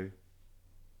birthday.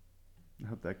 I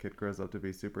hope that kid grows up to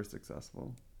be super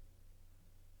successful.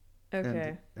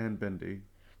 Okay. And Bindi.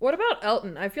 What about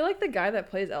Elton? I feel like the guy that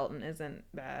plays Elton isn't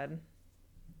bad.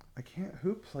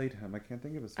 Who played him? I can't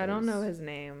think of his face. I don't know his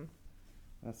name.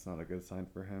 That's not a good sign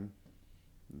for him.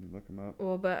 Let me look him up.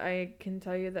 Well, but I can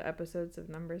tell you the episodes of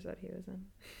Numbers that he was in.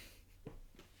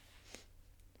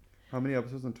 How many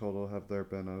episodes in total have there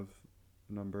been of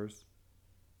Numbers?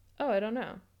 Oh, I don't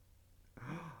know.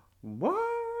 What?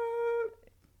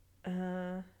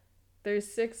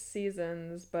 There's 6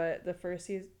 seasons, but the first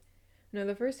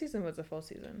season was a full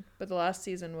season. But the last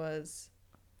season was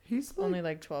He's like only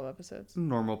like 12 episodes.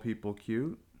 normal people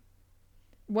cute.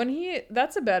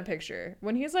 That's a bad picture.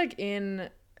 When he's like in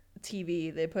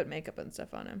TV, they put makeup and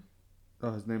stuff on him.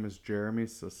 Oh, his name is Jeremy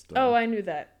Sisto. Oh, I knew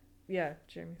that. Yeah,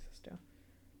 Jeremy Sisto.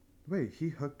 Wait, he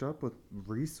hooked up with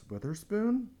Reese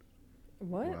Witherspoon?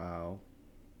 What? Wow.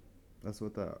 That's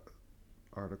what that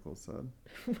article said.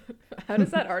 How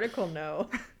does that article know?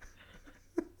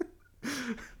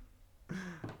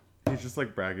 He's just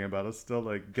like bragging about us still,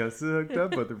 like, guess who hooked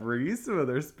up with Reese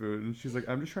Witherspoon? And she's like,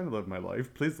 I'm just trying to live my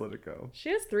life. Please let it go. She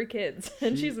has 3 kids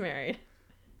and she's married.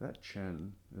 That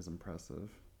chin is impressive.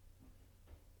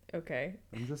 Okay.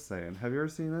 I'm just saying. Have you ever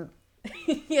seen it?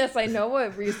 Yes, I know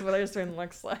what Reese Witherspoon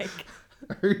looks like.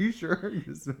 Are you sure? You're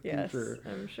just making Yes, sure.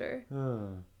 I'm sure.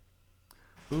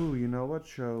 Ooh, you know what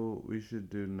show we should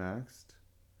do next?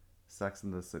 Sex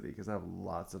in the City, because I have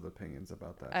lots of opinions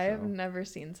about that I show. have never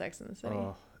seen Sex in the City.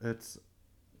 Oh, it's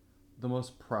the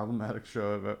most problematic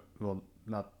show well,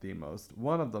 not the most.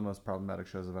 One of the most problematic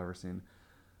shows I've ever seen.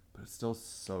 But it's still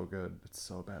so good. It's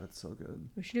so bad. It's so good.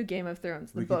 We should do Game of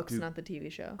Thrones, the We could books, do not the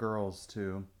TV show. Girls,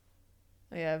 too.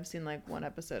 Oh, yeah, I've seen like 1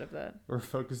 episode of that. We're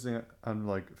focusing on,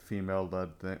 like,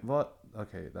 female-led thing. What?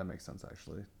 Okay, that makes sense,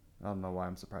 actually. I don't know why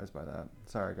I'm surprised by that.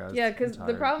 Sorry, guys. Yeah, I'm because the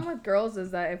tired. problem with girls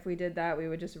is that if we did that, we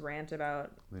would just rant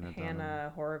about Lena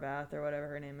Hannah Horvath or whatever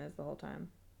her name is the whole time.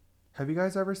 Have you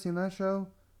guys ever seen that show?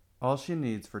 All she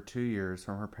needs for 2 years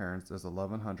from her parents is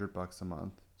 $1,100 a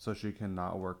month, so she can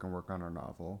not work and work on her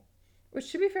novel.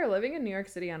 Which, to be fair, living in New York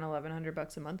City on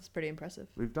 $1,100 a month is pretty impressive.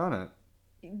 We've done it.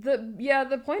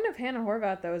 The point of Hannah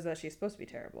Horvath though is that she's supposed to be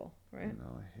terrible, right?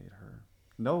 No, I hate her.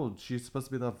 No, she's supposed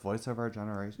to be the voice of our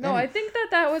generation. No, I think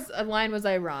that was a line was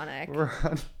ironic.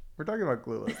 We're talking about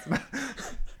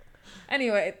Clueless.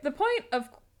 Anyway, the point of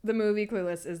the movie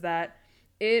Clueless is that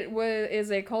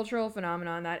is a cultural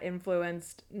phenomenon that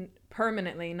influenced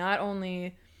permanently not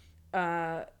only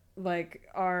like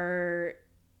our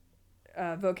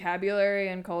vocabulary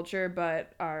and culture,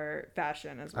 but our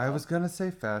fashion as well. I was gonna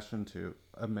say fashion too.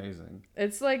 Amazing.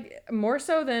 It's like more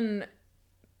so than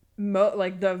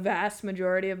like the vast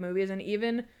majority of movies, and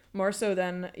even more so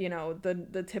than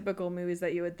the typical movies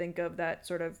that you would think of that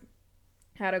sort of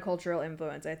had a cultural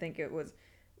influence. I think it was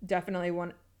definitely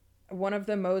one of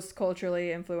the most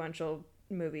culturally influential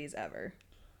movies ever.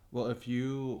 Well, if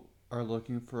you are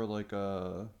looking for like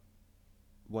a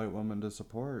white woman to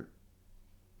support,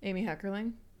 Amy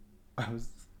Heckerling. I was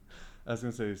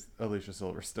gonna say Alicia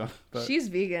Silverstone, but she's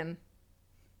vegan.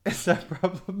 Is that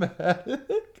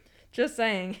problematic? Just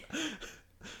saying.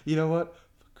 You know what?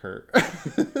 Fuck her.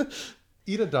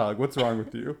 Eat a dog. What's wrong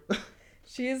with you?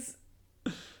 She is.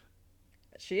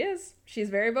 She's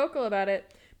very vocal about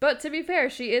it. But to be fair,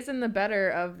 she is in the better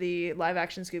of the live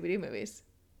action Scooby-Doo movies.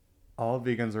 All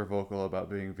vegans are vocal about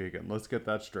being vegan. Let's get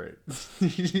that straight.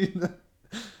 I'm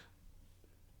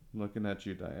looking at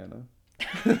you, Diana.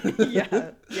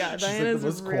 yeah. She's Diana's like the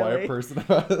most really quiet person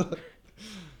about it.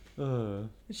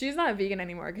 She's not vegan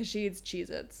anymore because she eats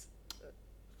Cheez-Its.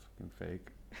 Fucking fake.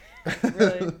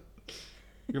 Really?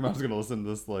 Your mom's gonna listen to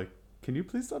this like, can you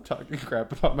please stop talking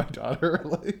crap about my daughter?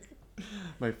 Like,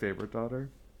 my favorite daughter.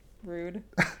 Rude.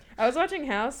 I was watching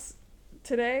House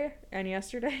today and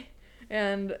yesterday,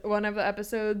 and one of the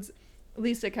episodes,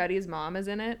 Lisa Cuddy's mom is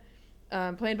in it,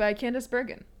 played by Candice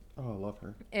Bergen. Oh, I love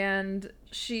her. And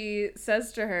she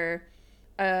says to her,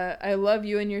 I love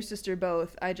you and your sister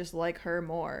both. I just like her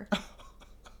more.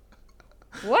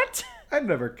 What? I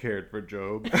never cared for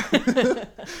Job.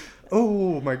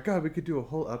 Oh my god, we could do a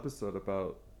whole episode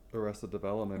about Arrested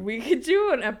Development. We could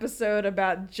do an episode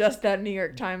about just that New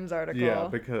York Times article. Yeah,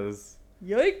 because...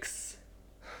 Yikes.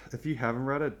 If you haven't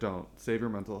read it, don't. Save your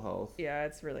mental health. Yeah,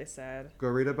 it's really sad. Go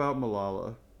read about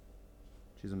Malala.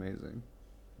 She's amazing.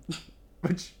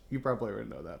 Which, you probably already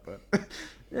know that, but...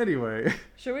 Anyway.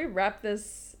 Should we wrap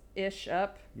this ish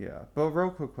up? Yeah, but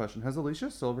real quick question. Has Alicia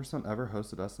Silverstone ever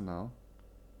hosted SNL?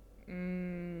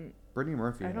 Brittany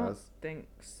Murphy I don't has. think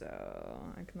so.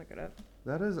 I can look it up.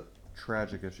 That is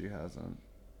tragic if she hasn't.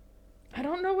 I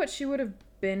don't know what she would have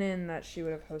been in that she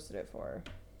would have hosted it for.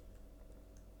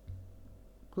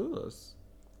 Clueless.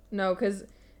 No, because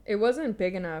it wasn't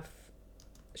big enough.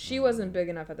 She wasn't big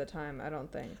enough at the time, I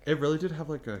don't think. It really did have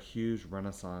like a huge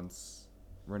renaissance.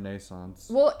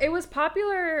 Well, it was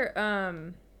popular.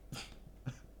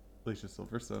 Alicia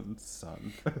Silverstone's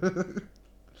son.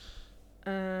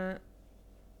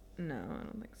 No, I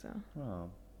don't think so. Oh.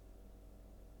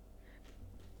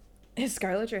 Is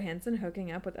Scarlett Johansson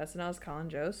hooking up with SNL's Colin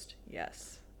Jost?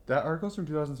 Yes. That article's from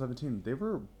 2017. They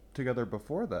were together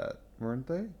before that, weren't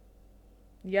they?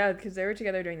 Yeah, because they were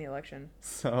together during the election.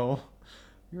 So,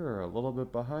 you're a little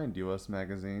bit behind, U.S.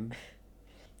 Magazine.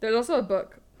 There's also a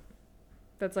book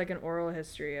that's like an oral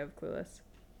history of Clueless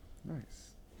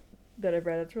Nice. that I've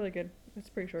read. It's really good. It's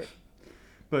pretty short.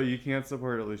 But you can't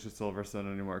support Alicia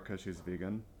Silverstone anymore because she's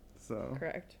vegan. So.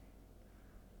 Correct.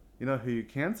 You know who you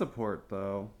can support,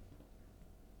 though?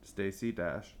 Stacey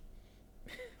Dash.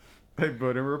 By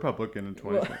voting Republican in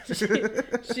 2020.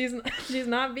 Well, she's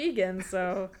not vegan,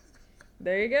 so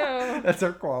there you go. That's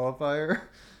our qualifier.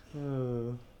 I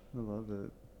love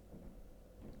it.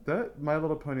 That My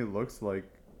Little Pony looks like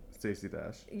Stacey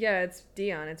Dash. Yeah, it's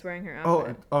Dion. It's wearing her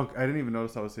outfit. Oh, I didn't even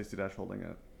notice that was Stacey Dash holding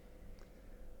it.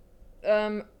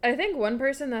 I think one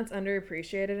person that's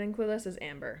underappreciated in Clueless is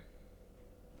Amber.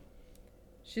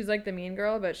 She's like the mean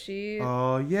girl, but she...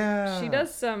 Oh, yeah. She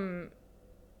does some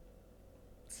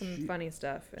funny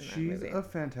stuff in that movie. She's a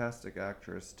fantastic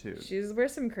actress, too. She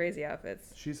wears some crazy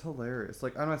outfits. She's hilarious.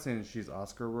 Like, I'm not saying she's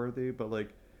Oscar-worthy, but, like,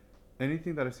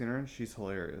 anything that I've seen her in, she's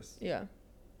hilarious. Yeah.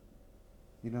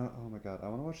 You know, oh my god, I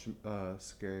want to watch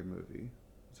Scary Movie.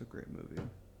 It's a great movie.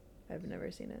 I've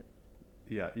never seen it.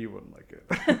 Yeah, you wouldn't like it.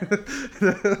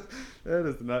 That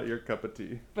is not your cup of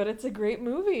tea. But it's a great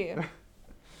movie.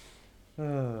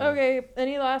 Okay,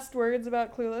 any last words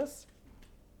about Clueless?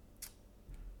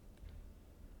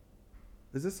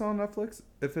 Is this on Netflix?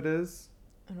 If it is,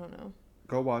 I don't know.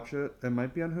 go watch it. It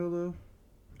might be on Hulu.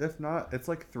 If not, it's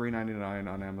like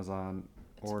 $3.99 on Amazon.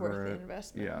 It's Order worth it. the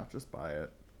investment. Yeah, just buy it.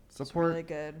 It's really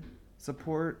good.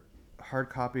 Support hard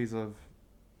copies of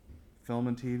film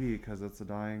and TV because it's a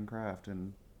dying craft,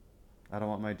 and I don't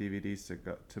want my DVDs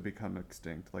to become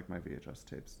extinct like my VHS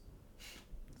tapes.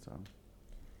 So.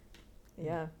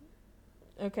 Yeah.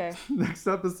 Okay. Next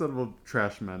episode will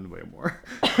trash men way more.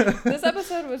 This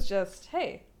episode was just,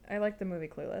 hey, I like the movie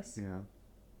Clueless. Yeah.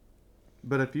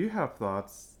 But if you have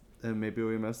thoughts and maybe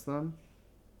we missed them,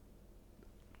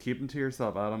 keep them to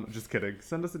yourself. Just kidding.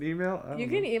 Send us an email. You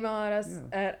can email us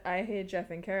at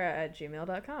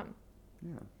ihatejeffandkara@gmail.com.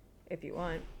 Yeah. If you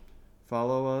want.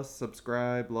 Follow us,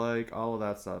 subscribe, like, all of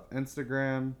that stuff.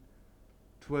 Instagram,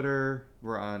 Twitter,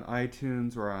 we're on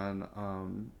iTunes, we're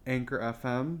on Anchor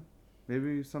FM.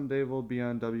 Maybe someday we'll be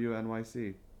on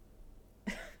WNYC.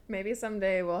 Maybe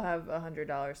someday we'll have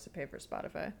 $100 to pay for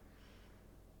Spotify.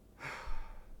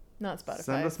 Not Spotify.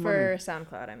 Send us for money.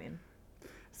 SoundCloud, I mean.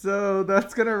 So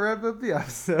that's going to wrap up the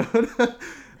episode.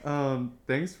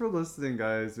 Thanks for listening,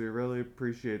 guys. We really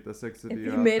appreciate the 6 of If you.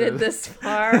 you out made there. it this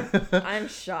far, I'm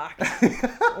shocked.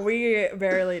 We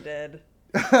barely did.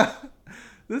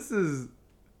 This is,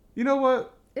 you know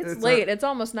what? It's late. It's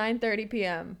almost 9:30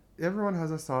 p.m. Everyone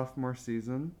has a sophomore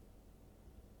season.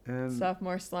 And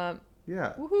Sophomore slump.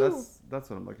 yeah, Woohoo. that's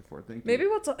what I'm looking for. Thank you. Maybe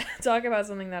we'll talk about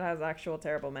something that has actual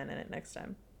terrible men in it next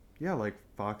time. Yeah, like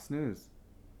Fox News.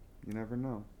 You never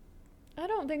know. I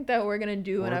don't think that we're going to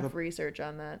do Or enough research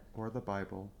on that. Or the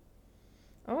Bible.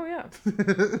 Oh, yeah.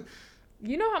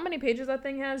 You know how many pages that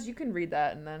thing has? You can read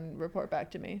that and then report back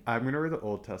to me. I'm going to read the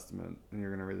Old Testament, and you're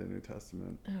going to read the New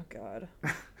Testament. Oh, God.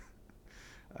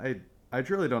 I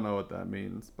truly don't know what that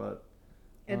means, but...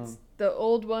 It's the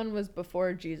old one was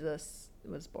before Jesus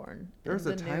was born. There was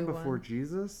a the time new before one-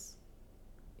 Jesus?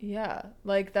 Yeah.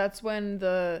 Like, that's when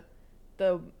the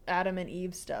Adam and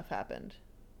Eve stuff happened.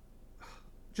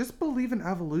 Just believe in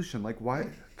evolution. Like, why?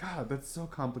 God, that's so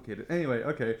complicated. Anyway,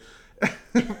 okay.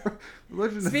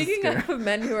 Religion Speaking is of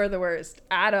men who are the worst,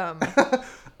 Adam.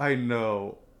 I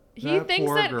know. He That thinks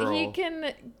poor that girl. he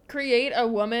can create a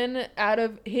woman out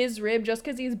of his rib just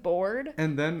because he's bored.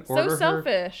 And then So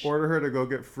selfish. order her to go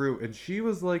get fruit. And she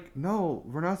was like, no,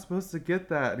 we're not supposed to get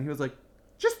that. And he was like,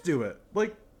 just do it.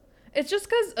 Like, It's just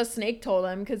because a snake told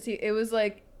him, because he was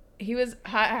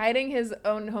hiding his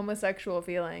own homosexual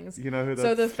feelings. you know who that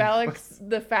So the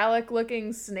was? phallic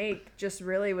looking snake just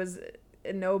really was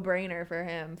a no-brainer for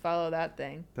him. Follow that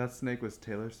thing. That snake was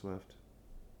Taylor Swift.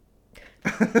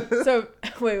 So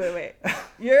wait.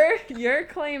 You're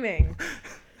claiming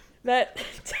that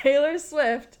Taylor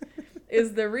Swift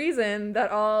is the reason that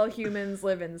all humans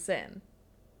live in sin.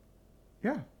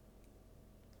 Yeah.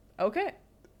 Okay.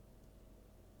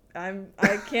 I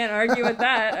can't argue with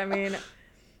that. I mean,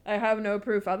 I have no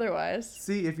proof otherwise.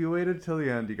 See, if you waited till the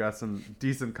end, you got some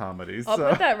decent comedies. I'll so.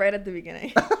 put that right at the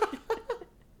beginning.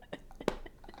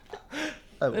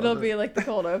 I love It'll it. be like the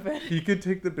cold open. You could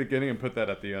take the beginning and put that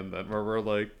at the end then, where we're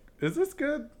like, is this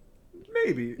good?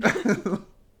 Maybe.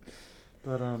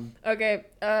 But, Okay,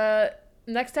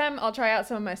 next time I'll try out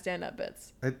some of my stand-up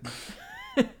bits.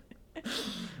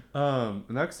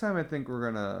 Next time I think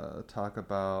we're gonna talk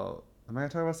about, am I gonna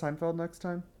talk about Seinfeld next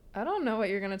time? I don't know what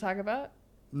you're going to talk about.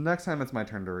 Next time it's my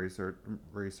turn to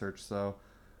research, so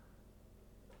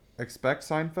expect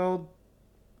Seinfeld?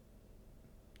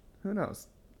 Who knows?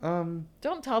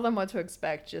 Don't tell them what to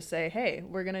expect. Just say, hey,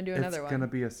 we're going to do another it's one. gonna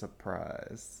be a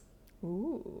surprise.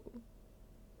 Ooh.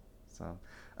 So,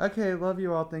 okay, love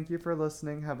you all. Thank you for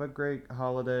listening. Have a great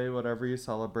holiday, whatever you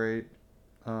celebrate.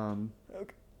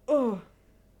 Okay. Oh.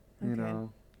 You Okay.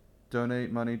 know,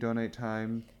 donate money, donate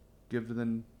time, give to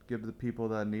the people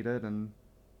that need it, and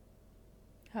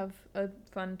Have a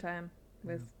fun time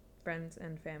with friends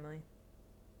and family.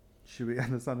 should we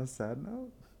end this on a sad note?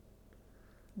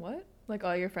 What? Like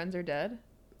all your friends are dead?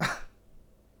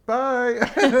 Bye.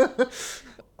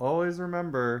 Always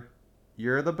remember,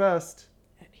 you're the best.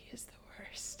 And he is the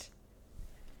worst.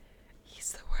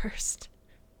 He's the worst.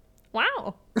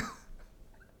 Wow.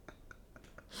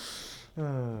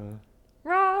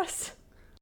 Ross.